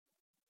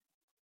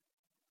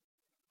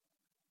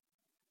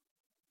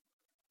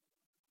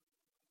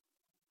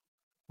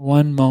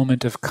 One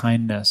moment of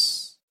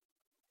kindness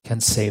can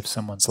save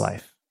someone's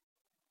life.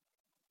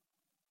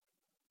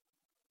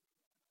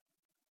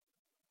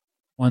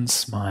 One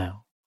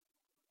smile.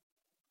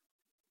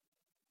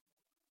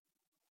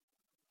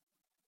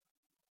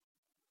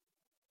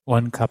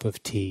 One cup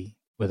of tea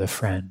with a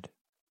friend.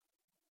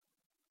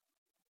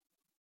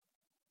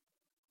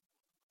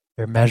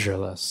 They're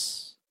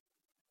measureless.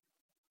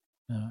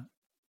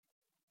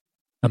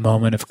 A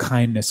moment of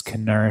kindness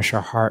can nourish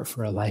our heart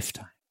for a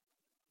lifetime.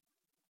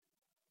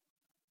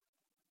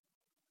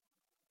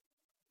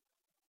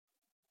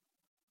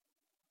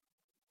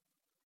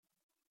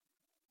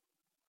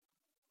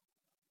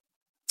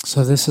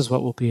 So this is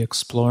what we'll be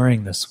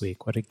exploring this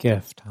week. What a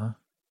gift, huh?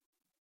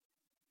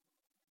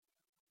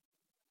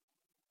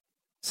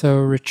 So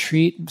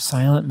retreat,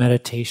 silent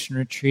meditation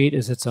retreat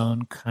is its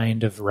own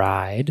kind of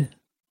ride.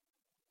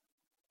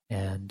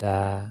 And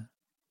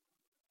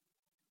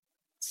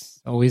it's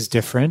always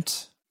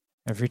different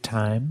every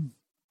time,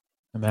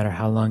 no matter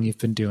how long you've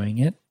been doing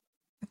it.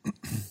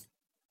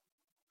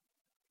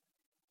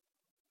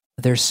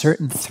 There's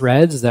certain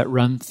threads that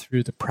run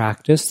through the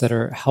practice that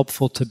are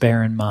helpful to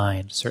bear in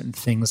mind, certain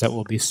things that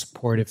will be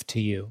supportive to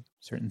you,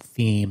 certain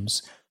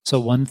themes. So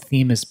one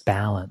theme is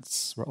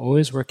balance. We're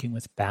always working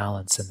with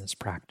balance in this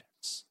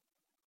practice.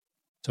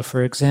 So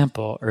for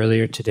example,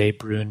 earlier today,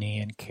 Bruni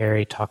and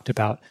Carrie talked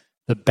about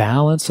the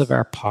balance of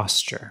our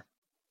posture,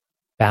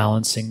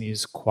 balancing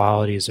these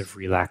qualities of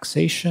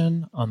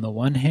relaxation on the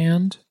one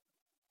hand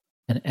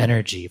and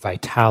energy,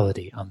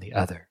 vitality on the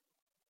other.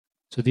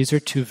 So these are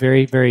two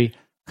very, very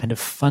kind of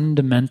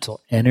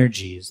fundamental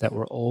energies that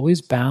we're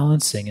always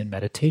balancing in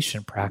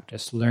meditation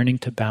practice, learning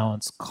to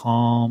balance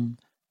calm,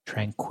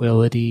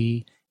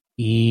 tranquility,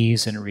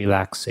 ease, and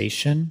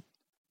relaxation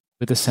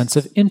with a sense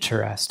of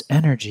interest,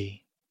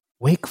 energy,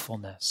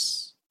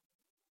 wakefulness.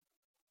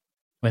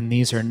 When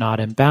these are not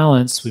in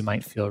balance, we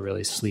might feel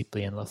really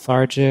sleepy and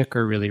lethargic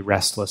or really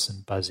restless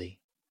and buzzy.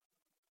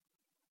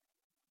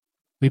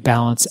 We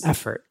balance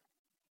effort,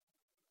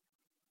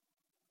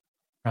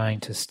 trying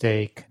to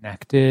stay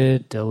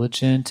connected,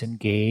 diligent,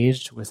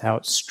 engaged,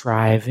 without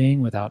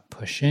striving, without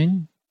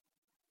pushing,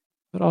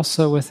 but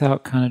also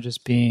without kind of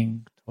just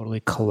being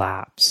totally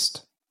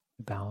collapsed.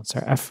 We balance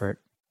our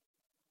effort.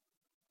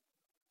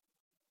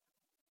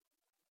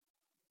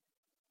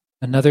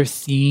 Another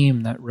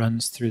theme that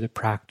runs through the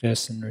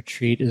practice and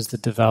retreat is the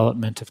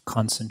development of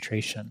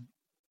concentration.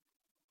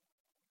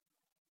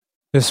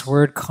 This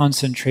word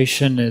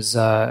concentration is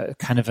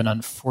kind of an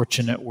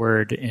unfortunate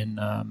word in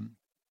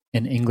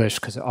English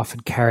because it often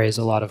carries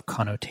a lot of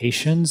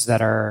connotations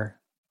that are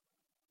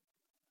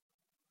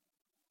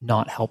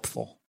not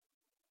helpful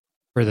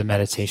for the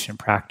meditation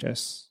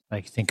practice.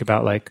 Like think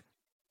about like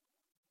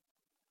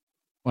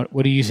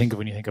What do you think of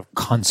when you think of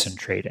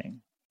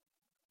concentrating?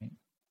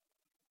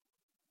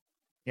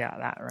 Yeah,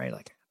 that, right?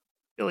 Like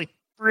really,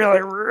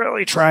 really,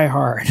 really try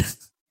hard.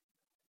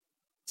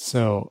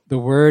 So the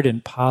word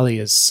in Pali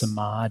is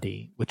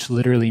samadhi, which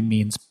literally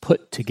means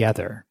put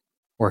together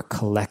or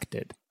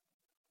collected.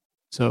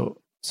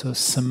 So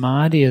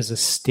samadhi is a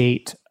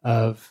state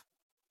of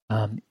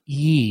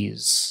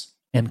ease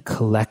and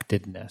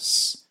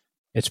collectedness.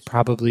 It's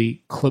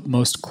probably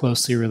most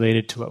closely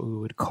related to what we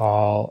would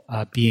call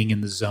being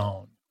in the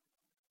zone.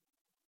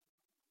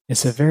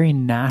 It's a very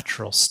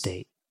natural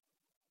state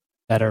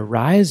that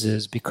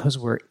arises because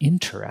we're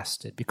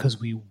interested, because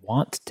we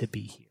want to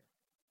be here.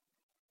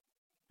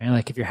 And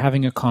like if you're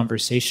having a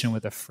conversation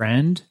with a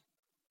friend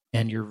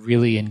and you're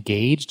really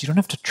engaged, you don't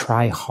have to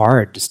try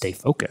hard to stay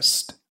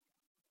focused.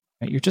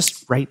 Right? You're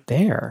just right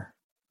there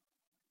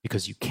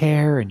because you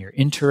care and you're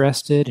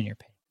interested and you're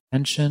paying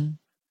attention.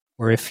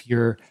 Or if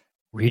you're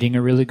reading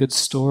a really good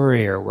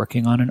story or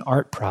working on an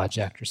art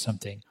project or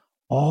something,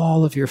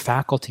 all of your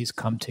faculties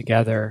come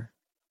together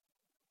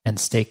and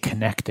stay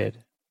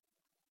connected.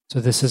 So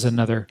this is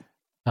another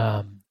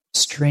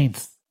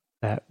strength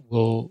that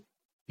will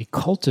be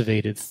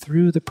cultivated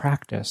through the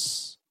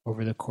practice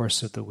over the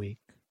course of the week.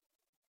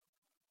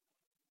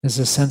 There's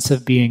a sense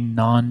of being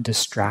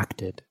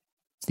non-distracted.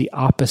 It's the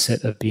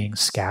opposite of being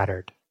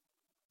scattered.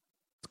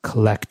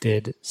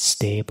 Collected,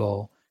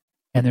 stable,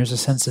 and there's a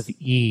sense of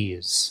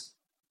ease.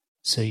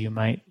 So you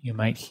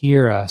might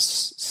hear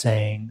us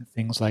saying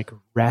things like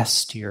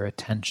rest your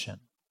attention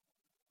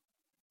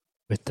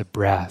with the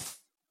breath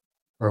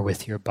or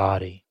with your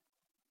body.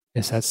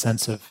 It's that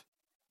sense of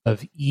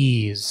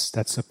ease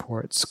that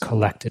supports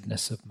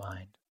collectedness of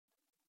mind.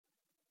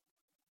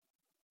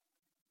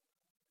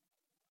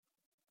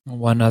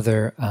 One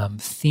other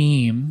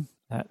theme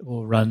that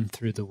will run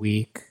through the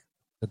week,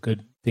 a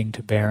good thing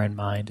to bear in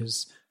mind,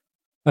 is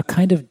a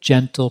kind of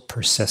gentle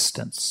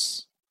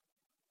persistence,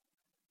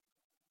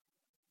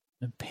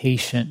 a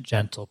patient,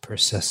 gentle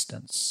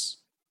persistence.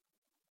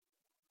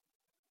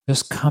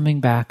 Just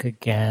coming back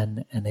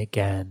again and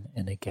again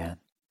and again.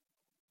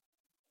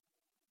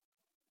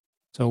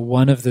 So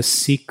one of the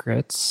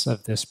secrets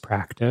of this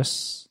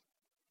practice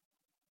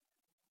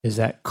is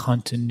that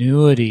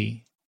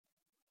continuity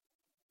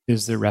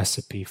is the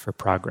recipe for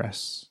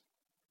progress,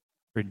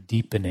 for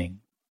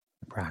deepening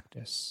the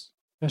practice.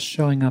 Just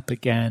showing up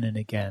again and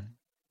again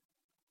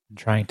and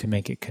trying to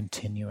make it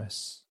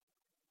continuous.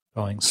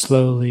 Going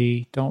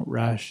slowly, don't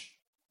rush.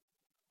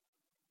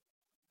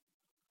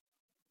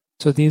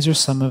 So these are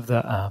some of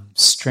the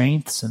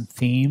strengths and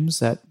themes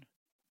that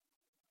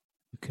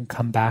you can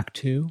come back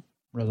to,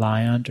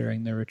 rely on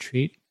during the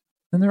retreat.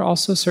 And there are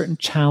also certain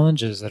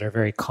challenges that are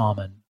very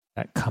common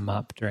that come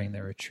up during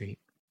the retreat.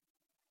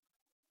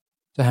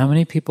 So how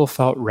many people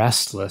felt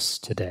restless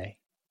today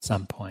at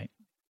some point?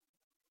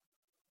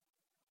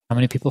 How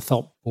many people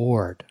felt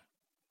bored?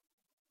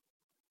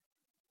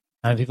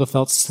 How many people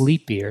felt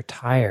sleepy or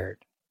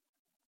tired?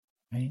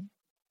 Right?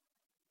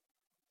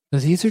 So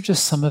these are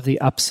just some of the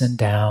ups and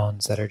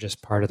downs that are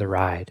just part of the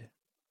ride.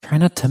 Try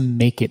not to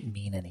make it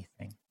mean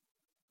anything.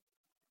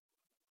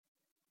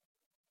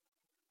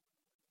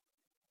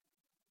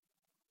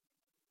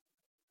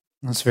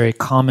 It's very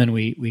common.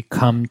 We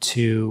come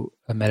to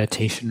a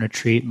meditation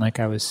retreat, and like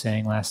I was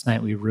saying last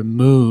night, we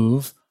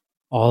remove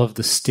all of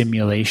the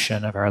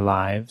stimulation of our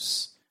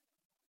lives.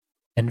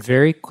 And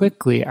very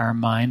quickly, our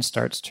mind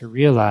starts to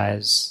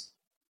realize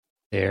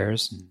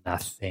there's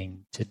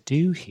nothing to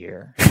do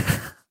here.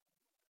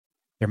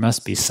 There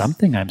must be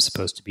something I'm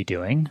supposed to be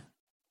doing.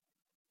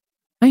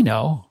 I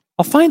know.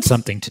 I'll find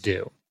something to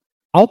do.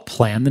 I'll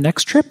plan the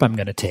next trip I'm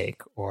going to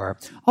take, or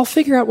I'll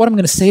figure out what I'm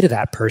going to say to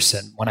that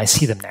person when I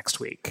see them next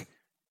week.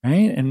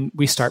 Right? And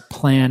we start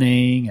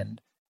planning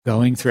and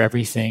going through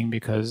everything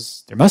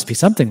because there must be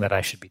something that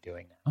I should be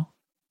doing now.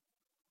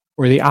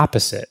 Or the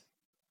opposite.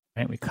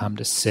 Right? We come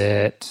to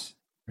sit,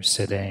 we're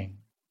sitting,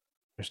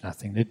 there's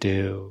nothing to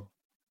do,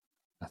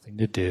 nothing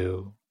to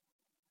do.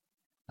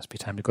 Must be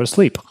time to go to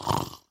sleep.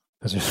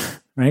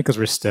 Because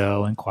we're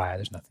still and quiet,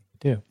 there's nothing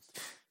to do.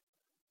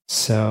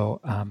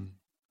 So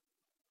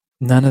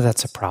none of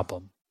that's a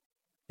problem.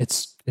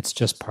 It's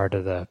just part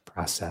of the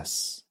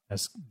process.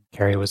 As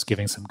Carrie was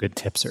giving some good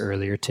tips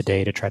earlier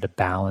today to try to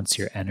balance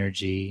your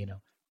energy,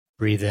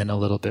 breathe in a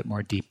little bit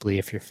more deeply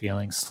if you're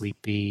feeling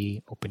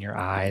sleepy, open your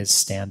eyes,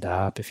 stand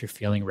up. If you're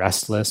feeling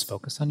restless,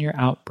 focus on your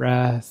out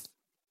breath,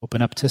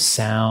 open up to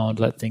sound,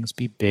 let things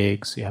be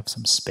big so you have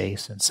some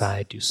space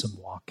inside, do some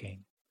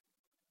walking.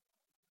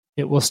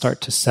 It will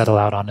start to settle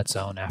out on its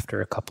own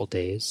after a couple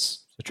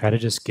days. So try to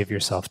just give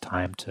yourself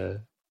time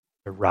to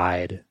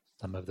ride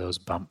some of those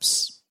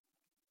bumps.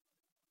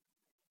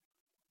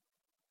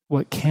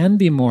 What can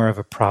be more of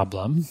a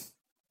problem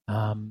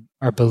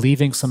are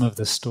believing some of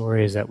the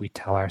stories that we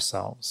tell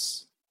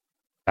ourselves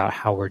about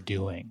how we're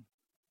doing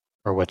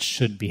or what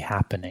should be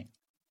happening.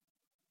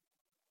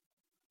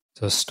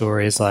 So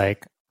stories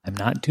like, I'm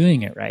not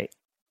doing it right,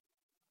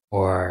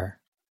 or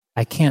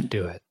I can't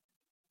do it,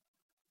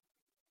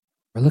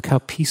 or look how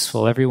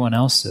peaceful everyone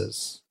else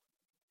is.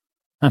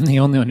 I'm the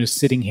only one who's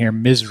sitting here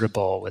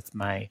miserable with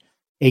my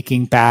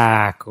aching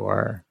back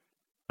or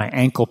my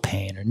ankle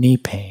pain or knee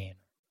pain,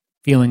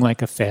 feeling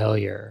like a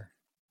failure.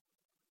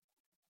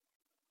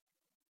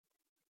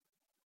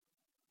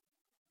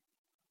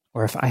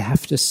 Or if I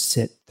have to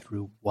sit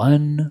through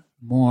one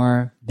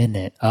more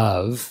minute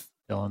of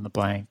fill in the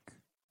blank.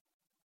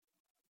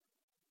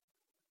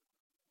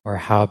 Or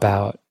how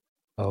about,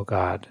 oh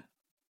God,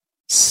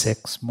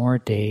 6 more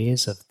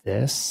days of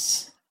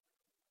this?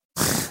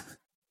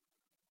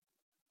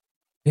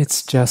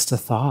 It's just a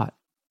thought.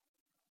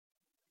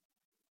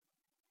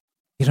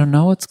 You don't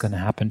know what's going to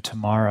happen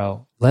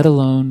tomorrow, let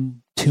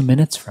alone 2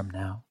 minutes from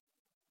now.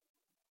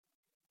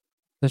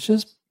 So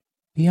just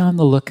be on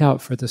the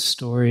lookout for the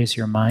stories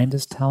your mind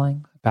is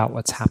telling about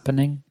what's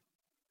happening,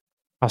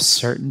 how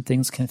certain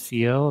things can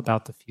feel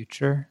about the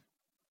future.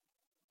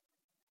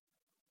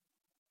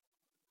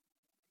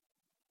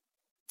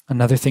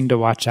 Another thing to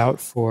watch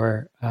out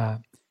for,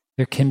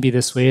 there can be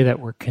this way that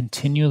we're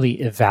continually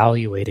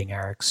evaluating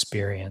our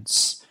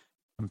experience,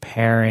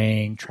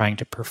 comparing, trying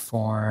to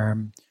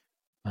perform,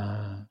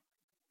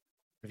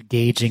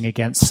 gauging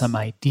against some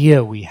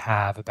idea we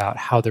have about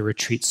how the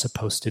retreat's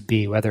supposed to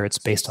be, whether it's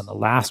based on the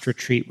last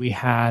retreat we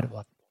had,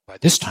 well, by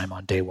this time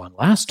on day 1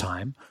 last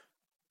time,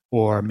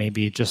 or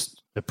maybe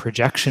just the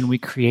projection we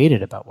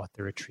created about what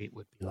the retreat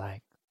would be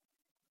like.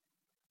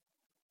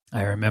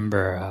 I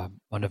remember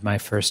one of my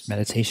first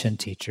meditation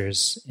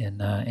teachers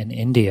in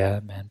India,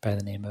 a man by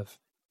the name of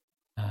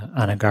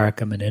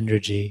Anagarika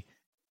Munindraji.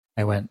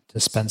 I went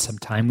to spend some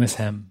time with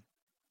him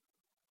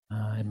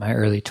in my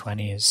early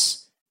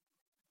 20s.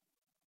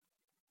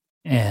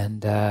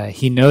 And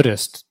he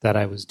noticed that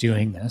I was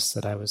doing this,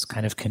 that I was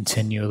kind of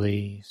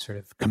continually sort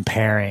of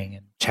comparing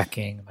and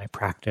checking my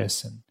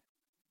practice.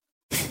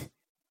 And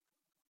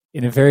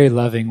in a very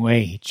loving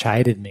way, he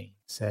chided me.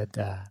 He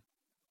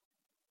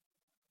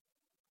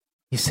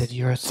said,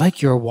 it's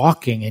like you're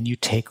walking and you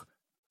take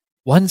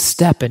one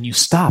step and you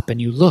stop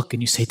and you look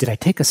and you say, did I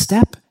take a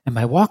step? Am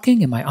I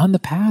walking? Am I on the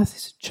path? He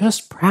said,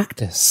 just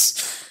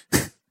practice.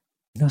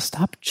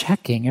 Stop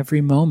checking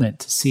every moment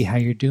to see how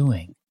you're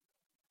doing.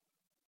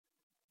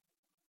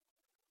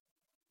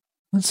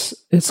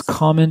 It's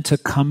common to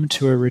come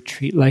to a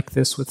retreat like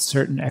this with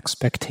certain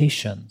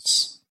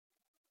expectations,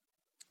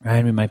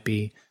 right? We might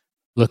be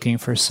looking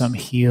for some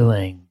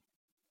healing,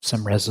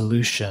 some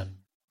resolution.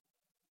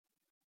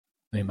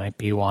 We might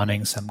be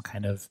wanting some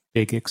kind of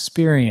big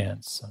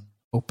experience, some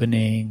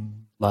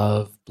opening,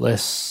 love,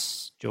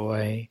 bliss,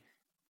 joy,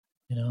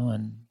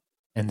 and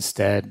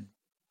instead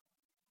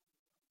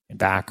my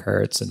back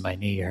hurts and my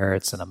knee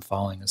hurts and I'm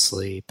falling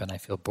asleep and I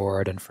feel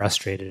bored and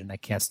frustrated and I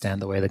can't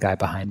stand the way the guy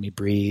behind me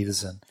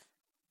breathes. And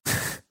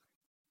so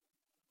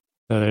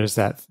there's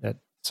that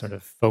sort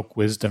of folk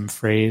wisdom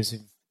phrase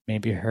you've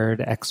maybe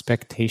heard,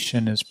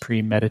 expectation is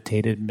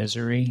premeditated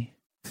misery.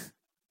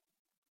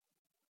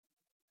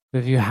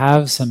 If you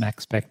have some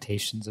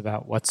expectations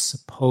about what's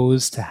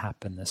supposed to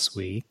happen this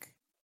week,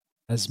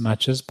 as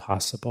much as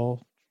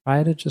possible,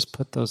 try to just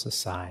put those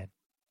aside.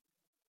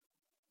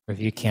 Or if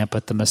you can't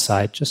put them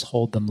aside, just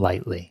hold them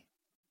lightly.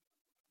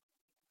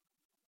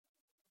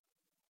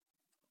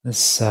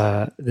 This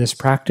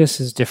practice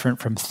is different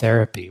from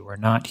therapy. We're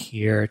not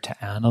here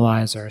to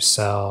analyze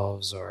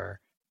ourselves or,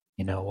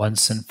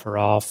 once and for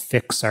all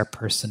fix our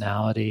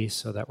personality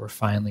so that we're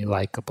finally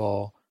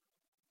likable.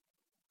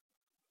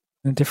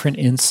 And different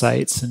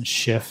insights and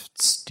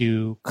shifts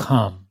do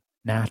come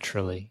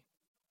naturally,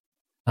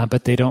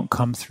 but they don't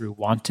come through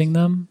wanting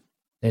them.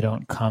 They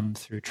don't come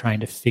through trying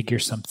to figure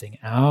something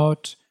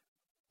out,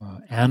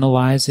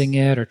 analyzing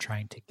it, or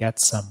trying to get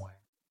somewhere.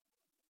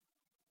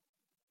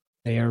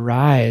 They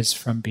arise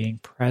from being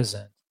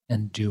present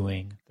and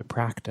doing the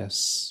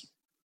practice.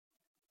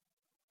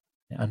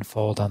 They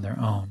unfold on their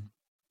own.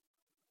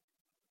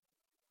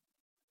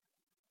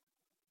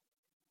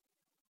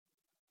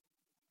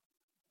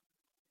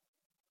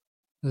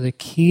 The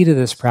key to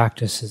this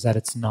practice is that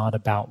it's not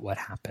about what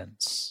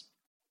happens.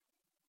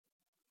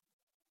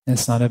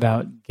 It's not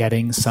about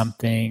getting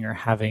something or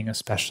having a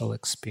special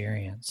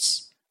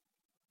experience.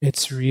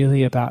 It's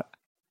really about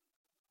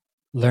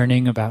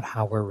learning about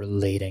how we're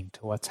relating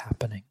to what's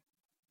happening.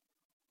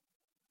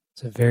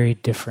 It's a very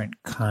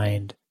different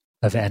kind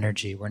of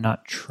energy. We're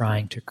not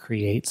trying to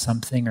create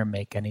something or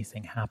make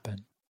anything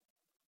happen.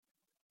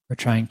 We're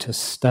trying to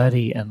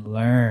study and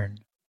learn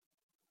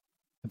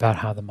about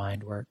how the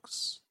mind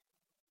works.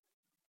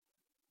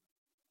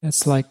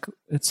 It's like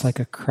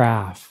a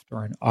craft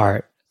or an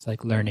art. It's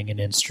like learning an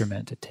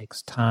instrument. It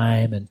takes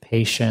time and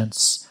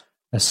patience,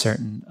 a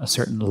certain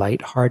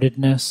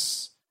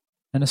lightheartedness,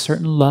 and a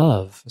certain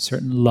love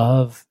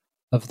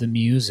of the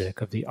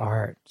music, of the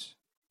art,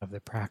 of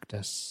the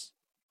practice.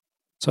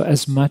 So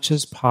as much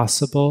as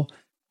possible,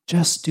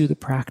 just do the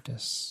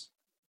practice.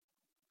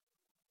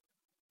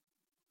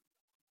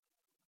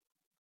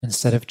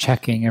 Instead of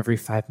checking every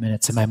 5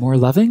 minutes, am I more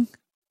loving?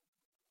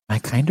 Am I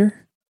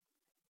kinder?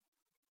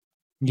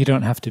 You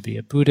don't have to be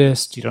a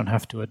Buddhist. You don't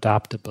have to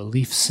adopt a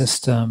belief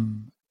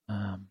system.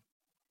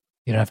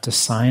 You don't have to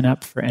sign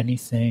up for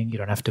anything. You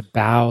don't have to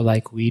bow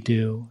like we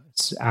do.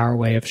 It's our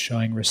way of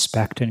showing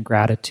respect and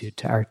gratitude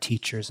to our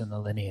teachers in the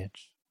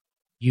lineage.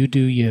 You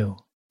do you,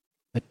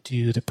 but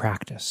do the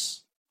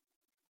practice.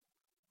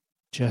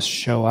 Just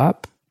show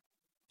up,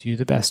 do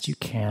the best you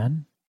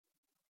can,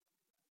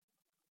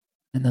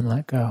 and then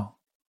let go.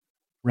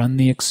 Run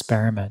the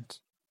experiment.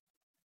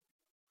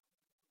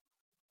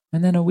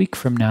 And then a week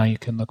from now, you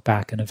can look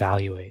back and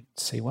evaluate and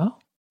say,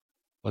 well,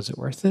 was it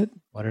worth it?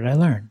 What did I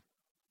learn?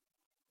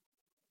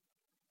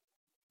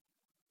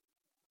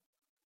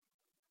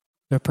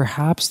 But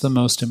perhaps the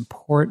most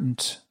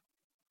important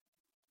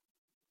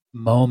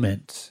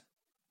moment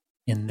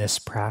in this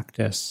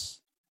practice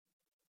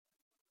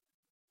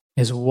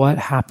is what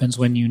happens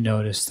when you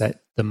notice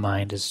that the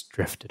mind has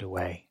drifted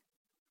away.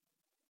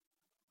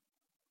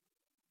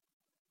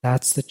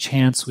 That's the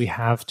chance we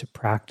have to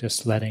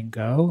practice letting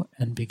go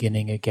and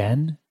beginning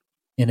again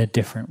in a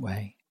different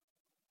way.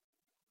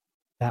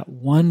 That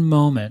one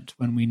moment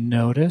when we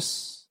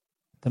notice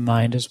the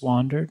mind has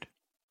wandered,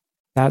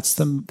 that's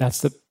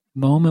the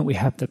moment we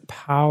have the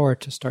power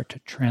to start to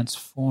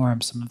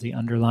transform some of the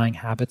underlying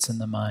habits in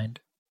the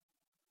mind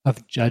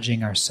of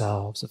judging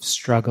ourselves, of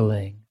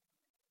struggling,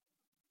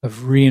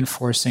 of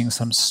reinforcing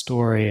some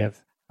story of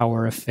how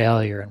we're a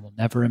failure and will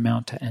never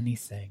amount to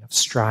anything, of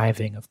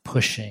striving, of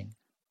pushing,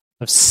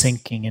 of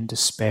sinking in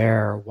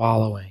despair or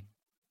wallowing.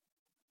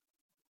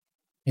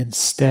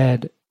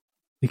 Instead,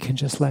 we can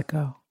just let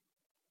go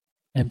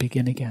and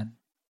begin again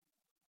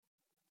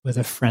with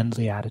a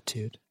friendly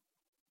attitude.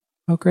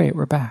 Oh, great,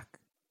 we're back.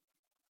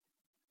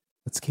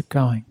 Let's keep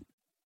going.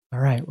 All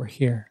right, we're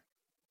here.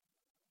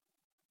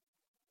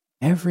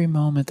 Every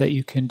moment that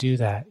you can do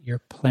that,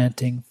 you're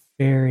planting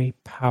very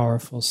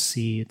powerful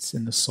seeds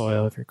in the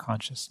soil of your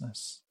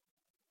consciousness.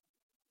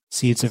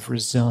 Seeds of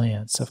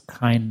resilience, of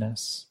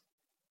kindness,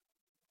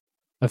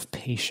 of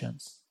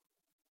patience,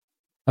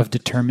 of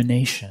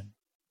determination.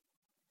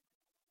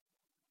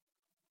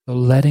 So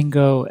letting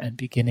go and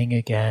beginning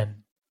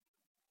again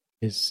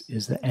is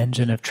the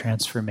engine of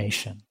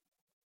transformation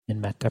in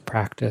metta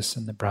practice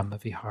and the Brahma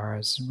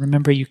Viharas. And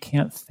remember, you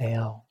can't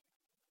fail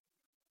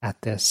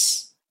at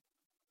this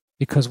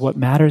because what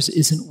matters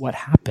isn't what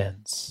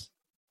happens.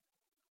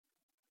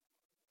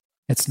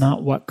 It's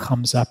not what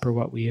comes up or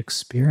what we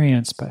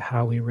experience, but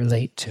how we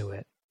relate to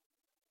it.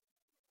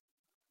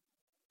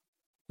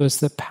 So it's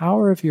the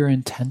power of your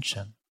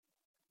intention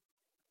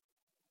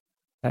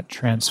that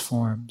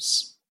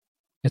transforms.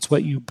 It's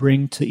what you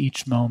bring to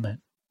each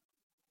moment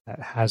that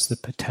has the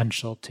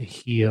potential to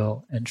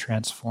heal and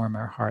transform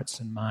our hearts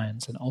and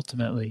minds and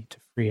ultimately to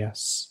free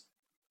us.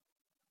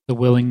 The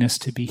willingness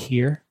to be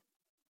here,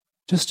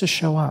 just to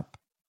show up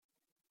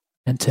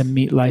and to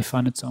meet life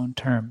on its own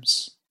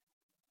terms.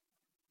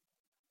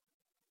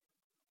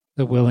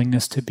 The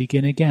willingness to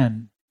begin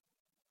again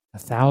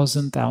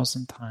 1,000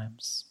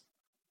 times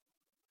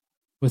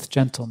with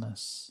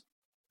gentleness.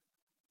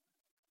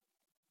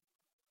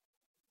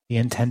 The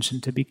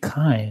intention to be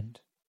kind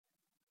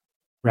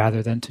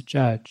rather than to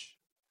judge.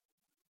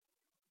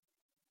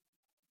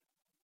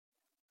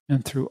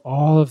 And through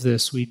all of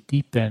this, we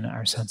deepen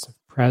our sense of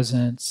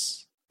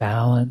presence,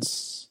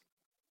 balance,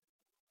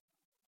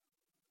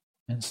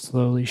 and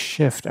slowly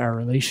shift our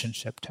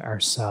relationship to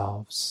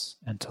ourselves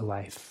and to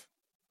life.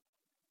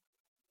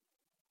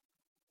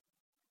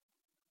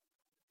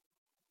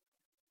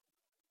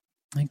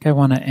 I think I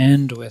want to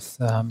end with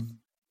a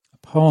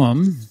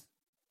poem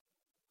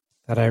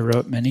that I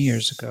wrote many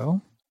years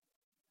ago.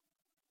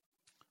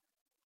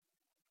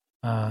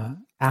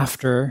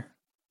 It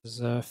was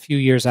a few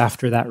years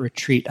after that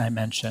retreat I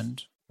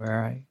mentioned,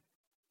 where I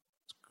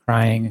was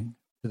crying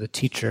to the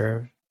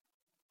teacher,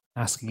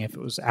 asking if it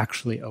was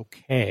actually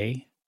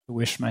okay to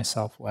wish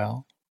myself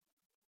well.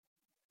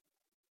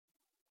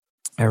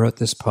 I wrote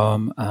this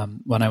poem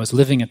when I was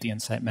living at the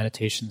Insight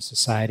Meditation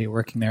Society,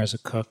 working there as a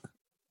cook.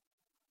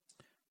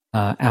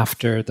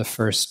 After the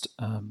first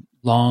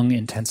long,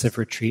 intensive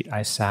retreat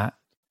I sat,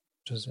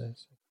 which was a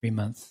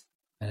 3-month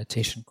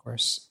meditation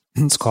course.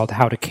 It's called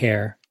How to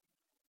Care.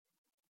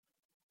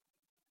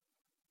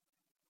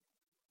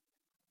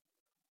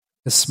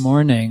 This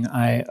morning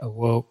I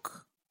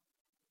awoke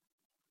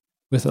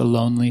with a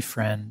lonely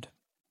friend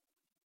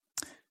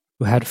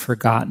who had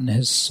forgotten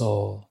his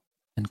soul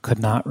and could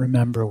not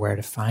remember where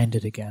to find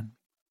it again.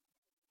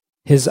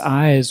 His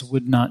eyes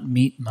would not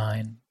meet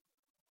mine.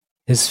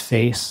 His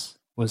face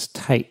was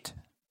tight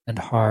and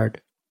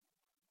hard.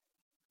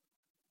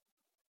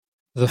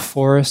 The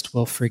forest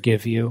will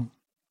forgive you,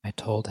 I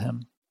told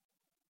him.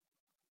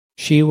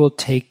 She will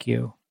take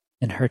you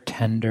in her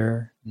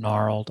tender,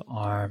 gnarled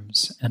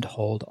arms and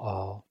hold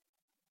all,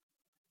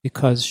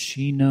 because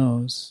she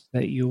knows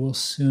that you will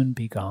soon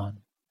be gone.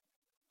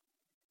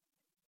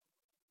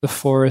 The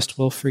forest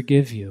will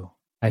forgive you,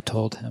 I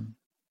told him.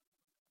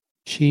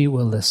 She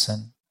will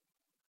listen,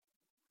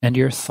 and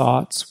your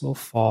thoughts will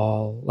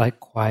fall like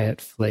quiet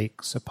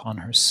flakes upon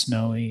her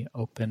snowy,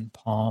 open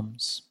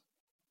palms.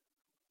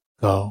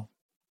 Go.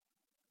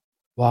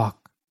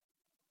 Walk.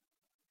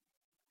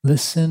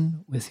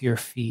 Listen with your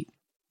feet.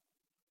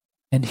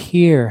 and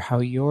hear how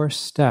your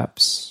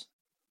steps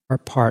are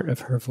part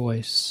of her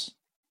voice.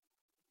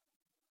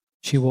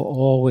 She will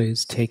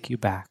always take you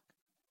back,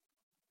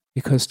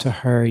 because to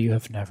her you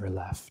have never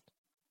left.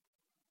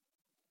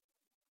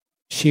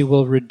 She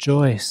will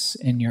rejoice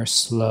in your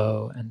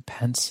slow and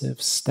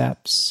pensive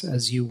steps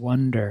as you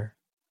wonder,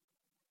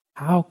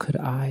 how could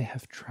I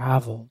have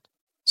traveled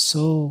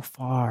so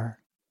far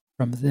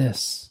from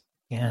this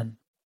again?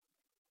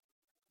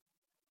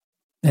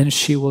 And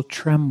she will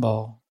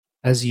tremble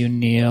as you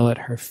kneel at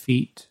her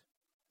feet,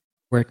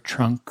 where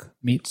trunk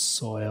meets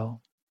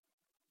soil,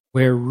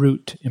 where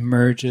root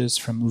emerges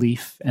from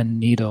leaf and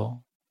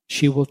needle.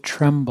 She will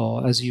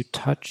tremble as you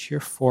touch your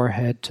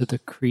forehead to the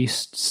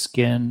creased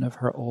skin of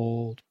her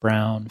old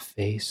brown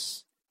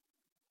face,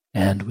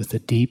 and with a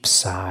deep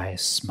sigh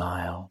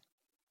smile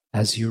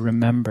as you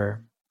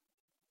remember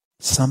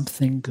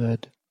something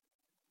good.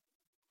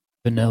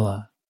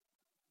 Vanilla,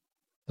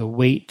 the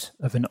weight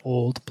of an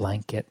old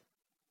blanket,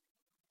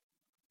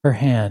 her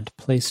hand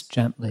placed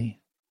gently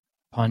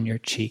upon your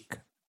cheek.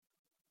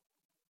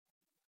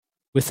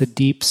 With a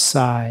deep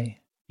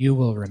sigh, you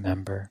will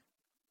remember.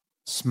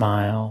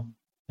 Smile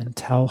and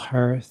tell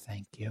her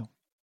thank you.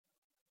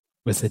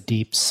 With a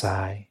deep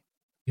sigh,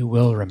 you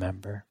will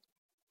remember.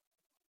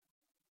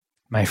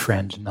 My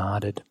friend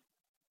nodded,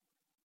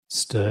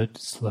 stood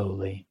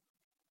slowly,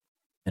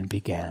 and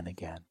began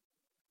again.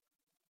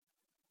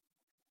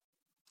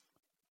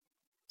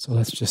 So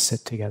let's just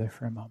sit together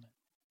for a moment.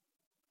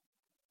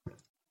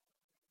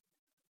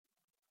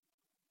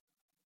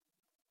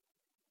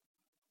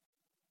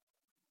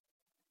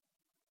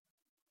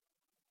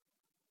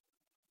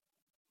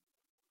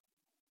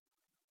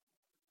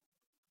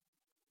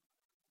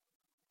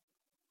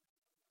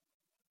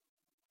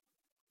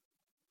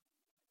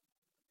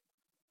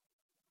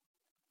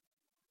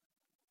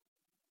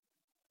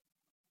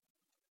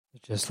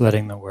 Just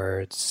letting the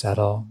words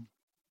settle,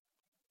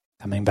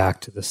 coming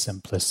back to the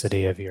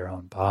simplicity of your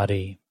own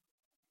body.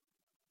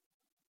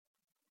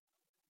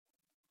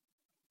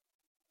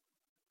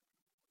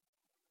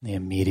 The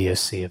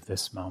immediacy of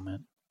this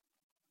moment.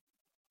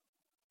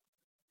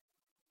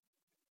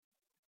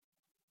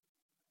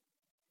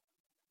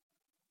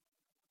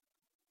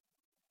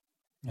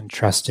 And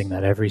trusting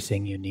that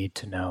everything you need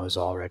to know is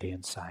already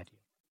inside you.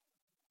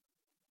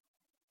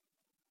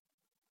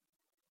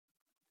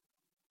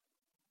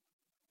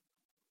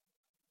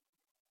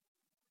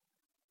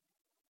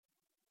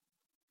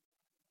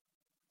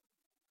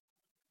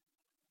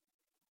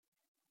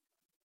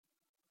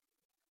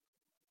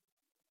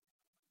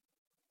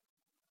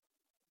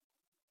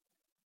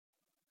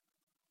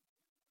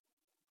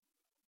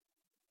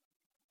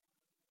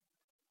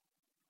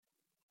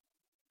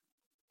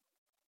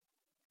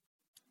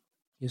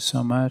 Thank you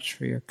so much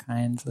for your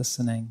kind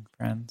listening,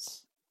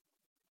 friends.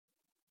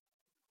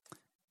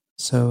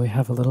 So we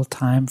have a little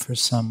time for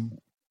some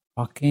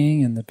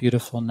walking in the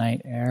beautiful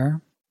night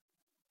air.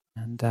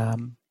 And I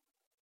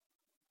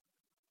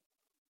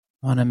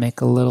want to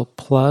make a little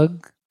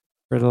plug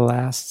for the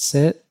last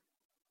sit.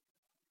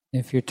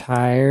 If you're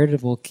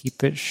tired, we'll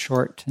keep it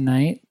short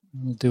tonight.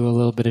 We'll do a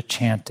little bit of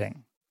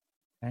chanting.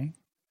 Okay?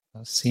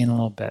 I'll see you in a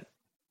little bit.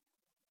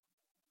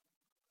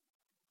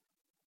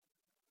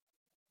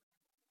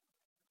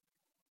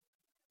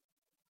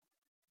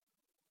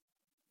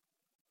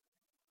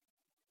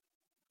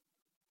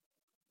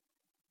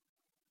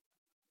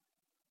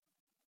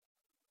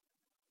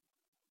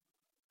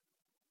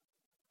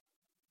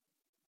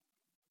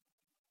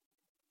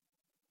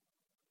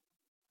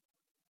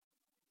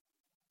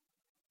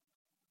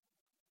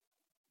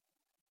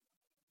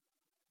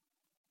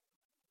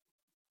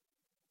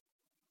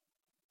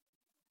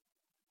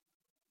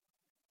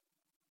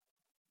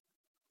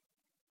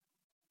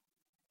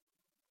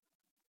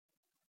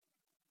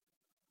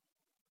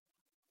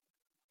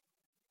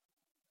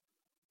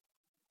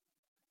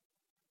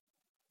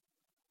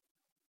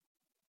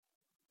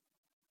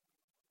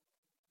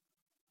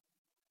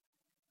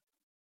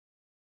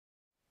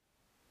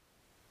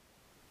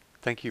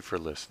 Thank you for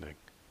listening.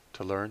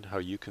 To learn how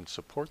you can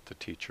support the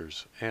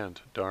teachers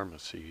and Dharma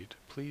Seed,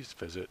 please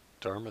visit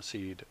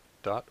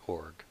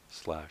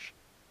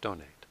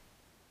dharmaseed.org/donate.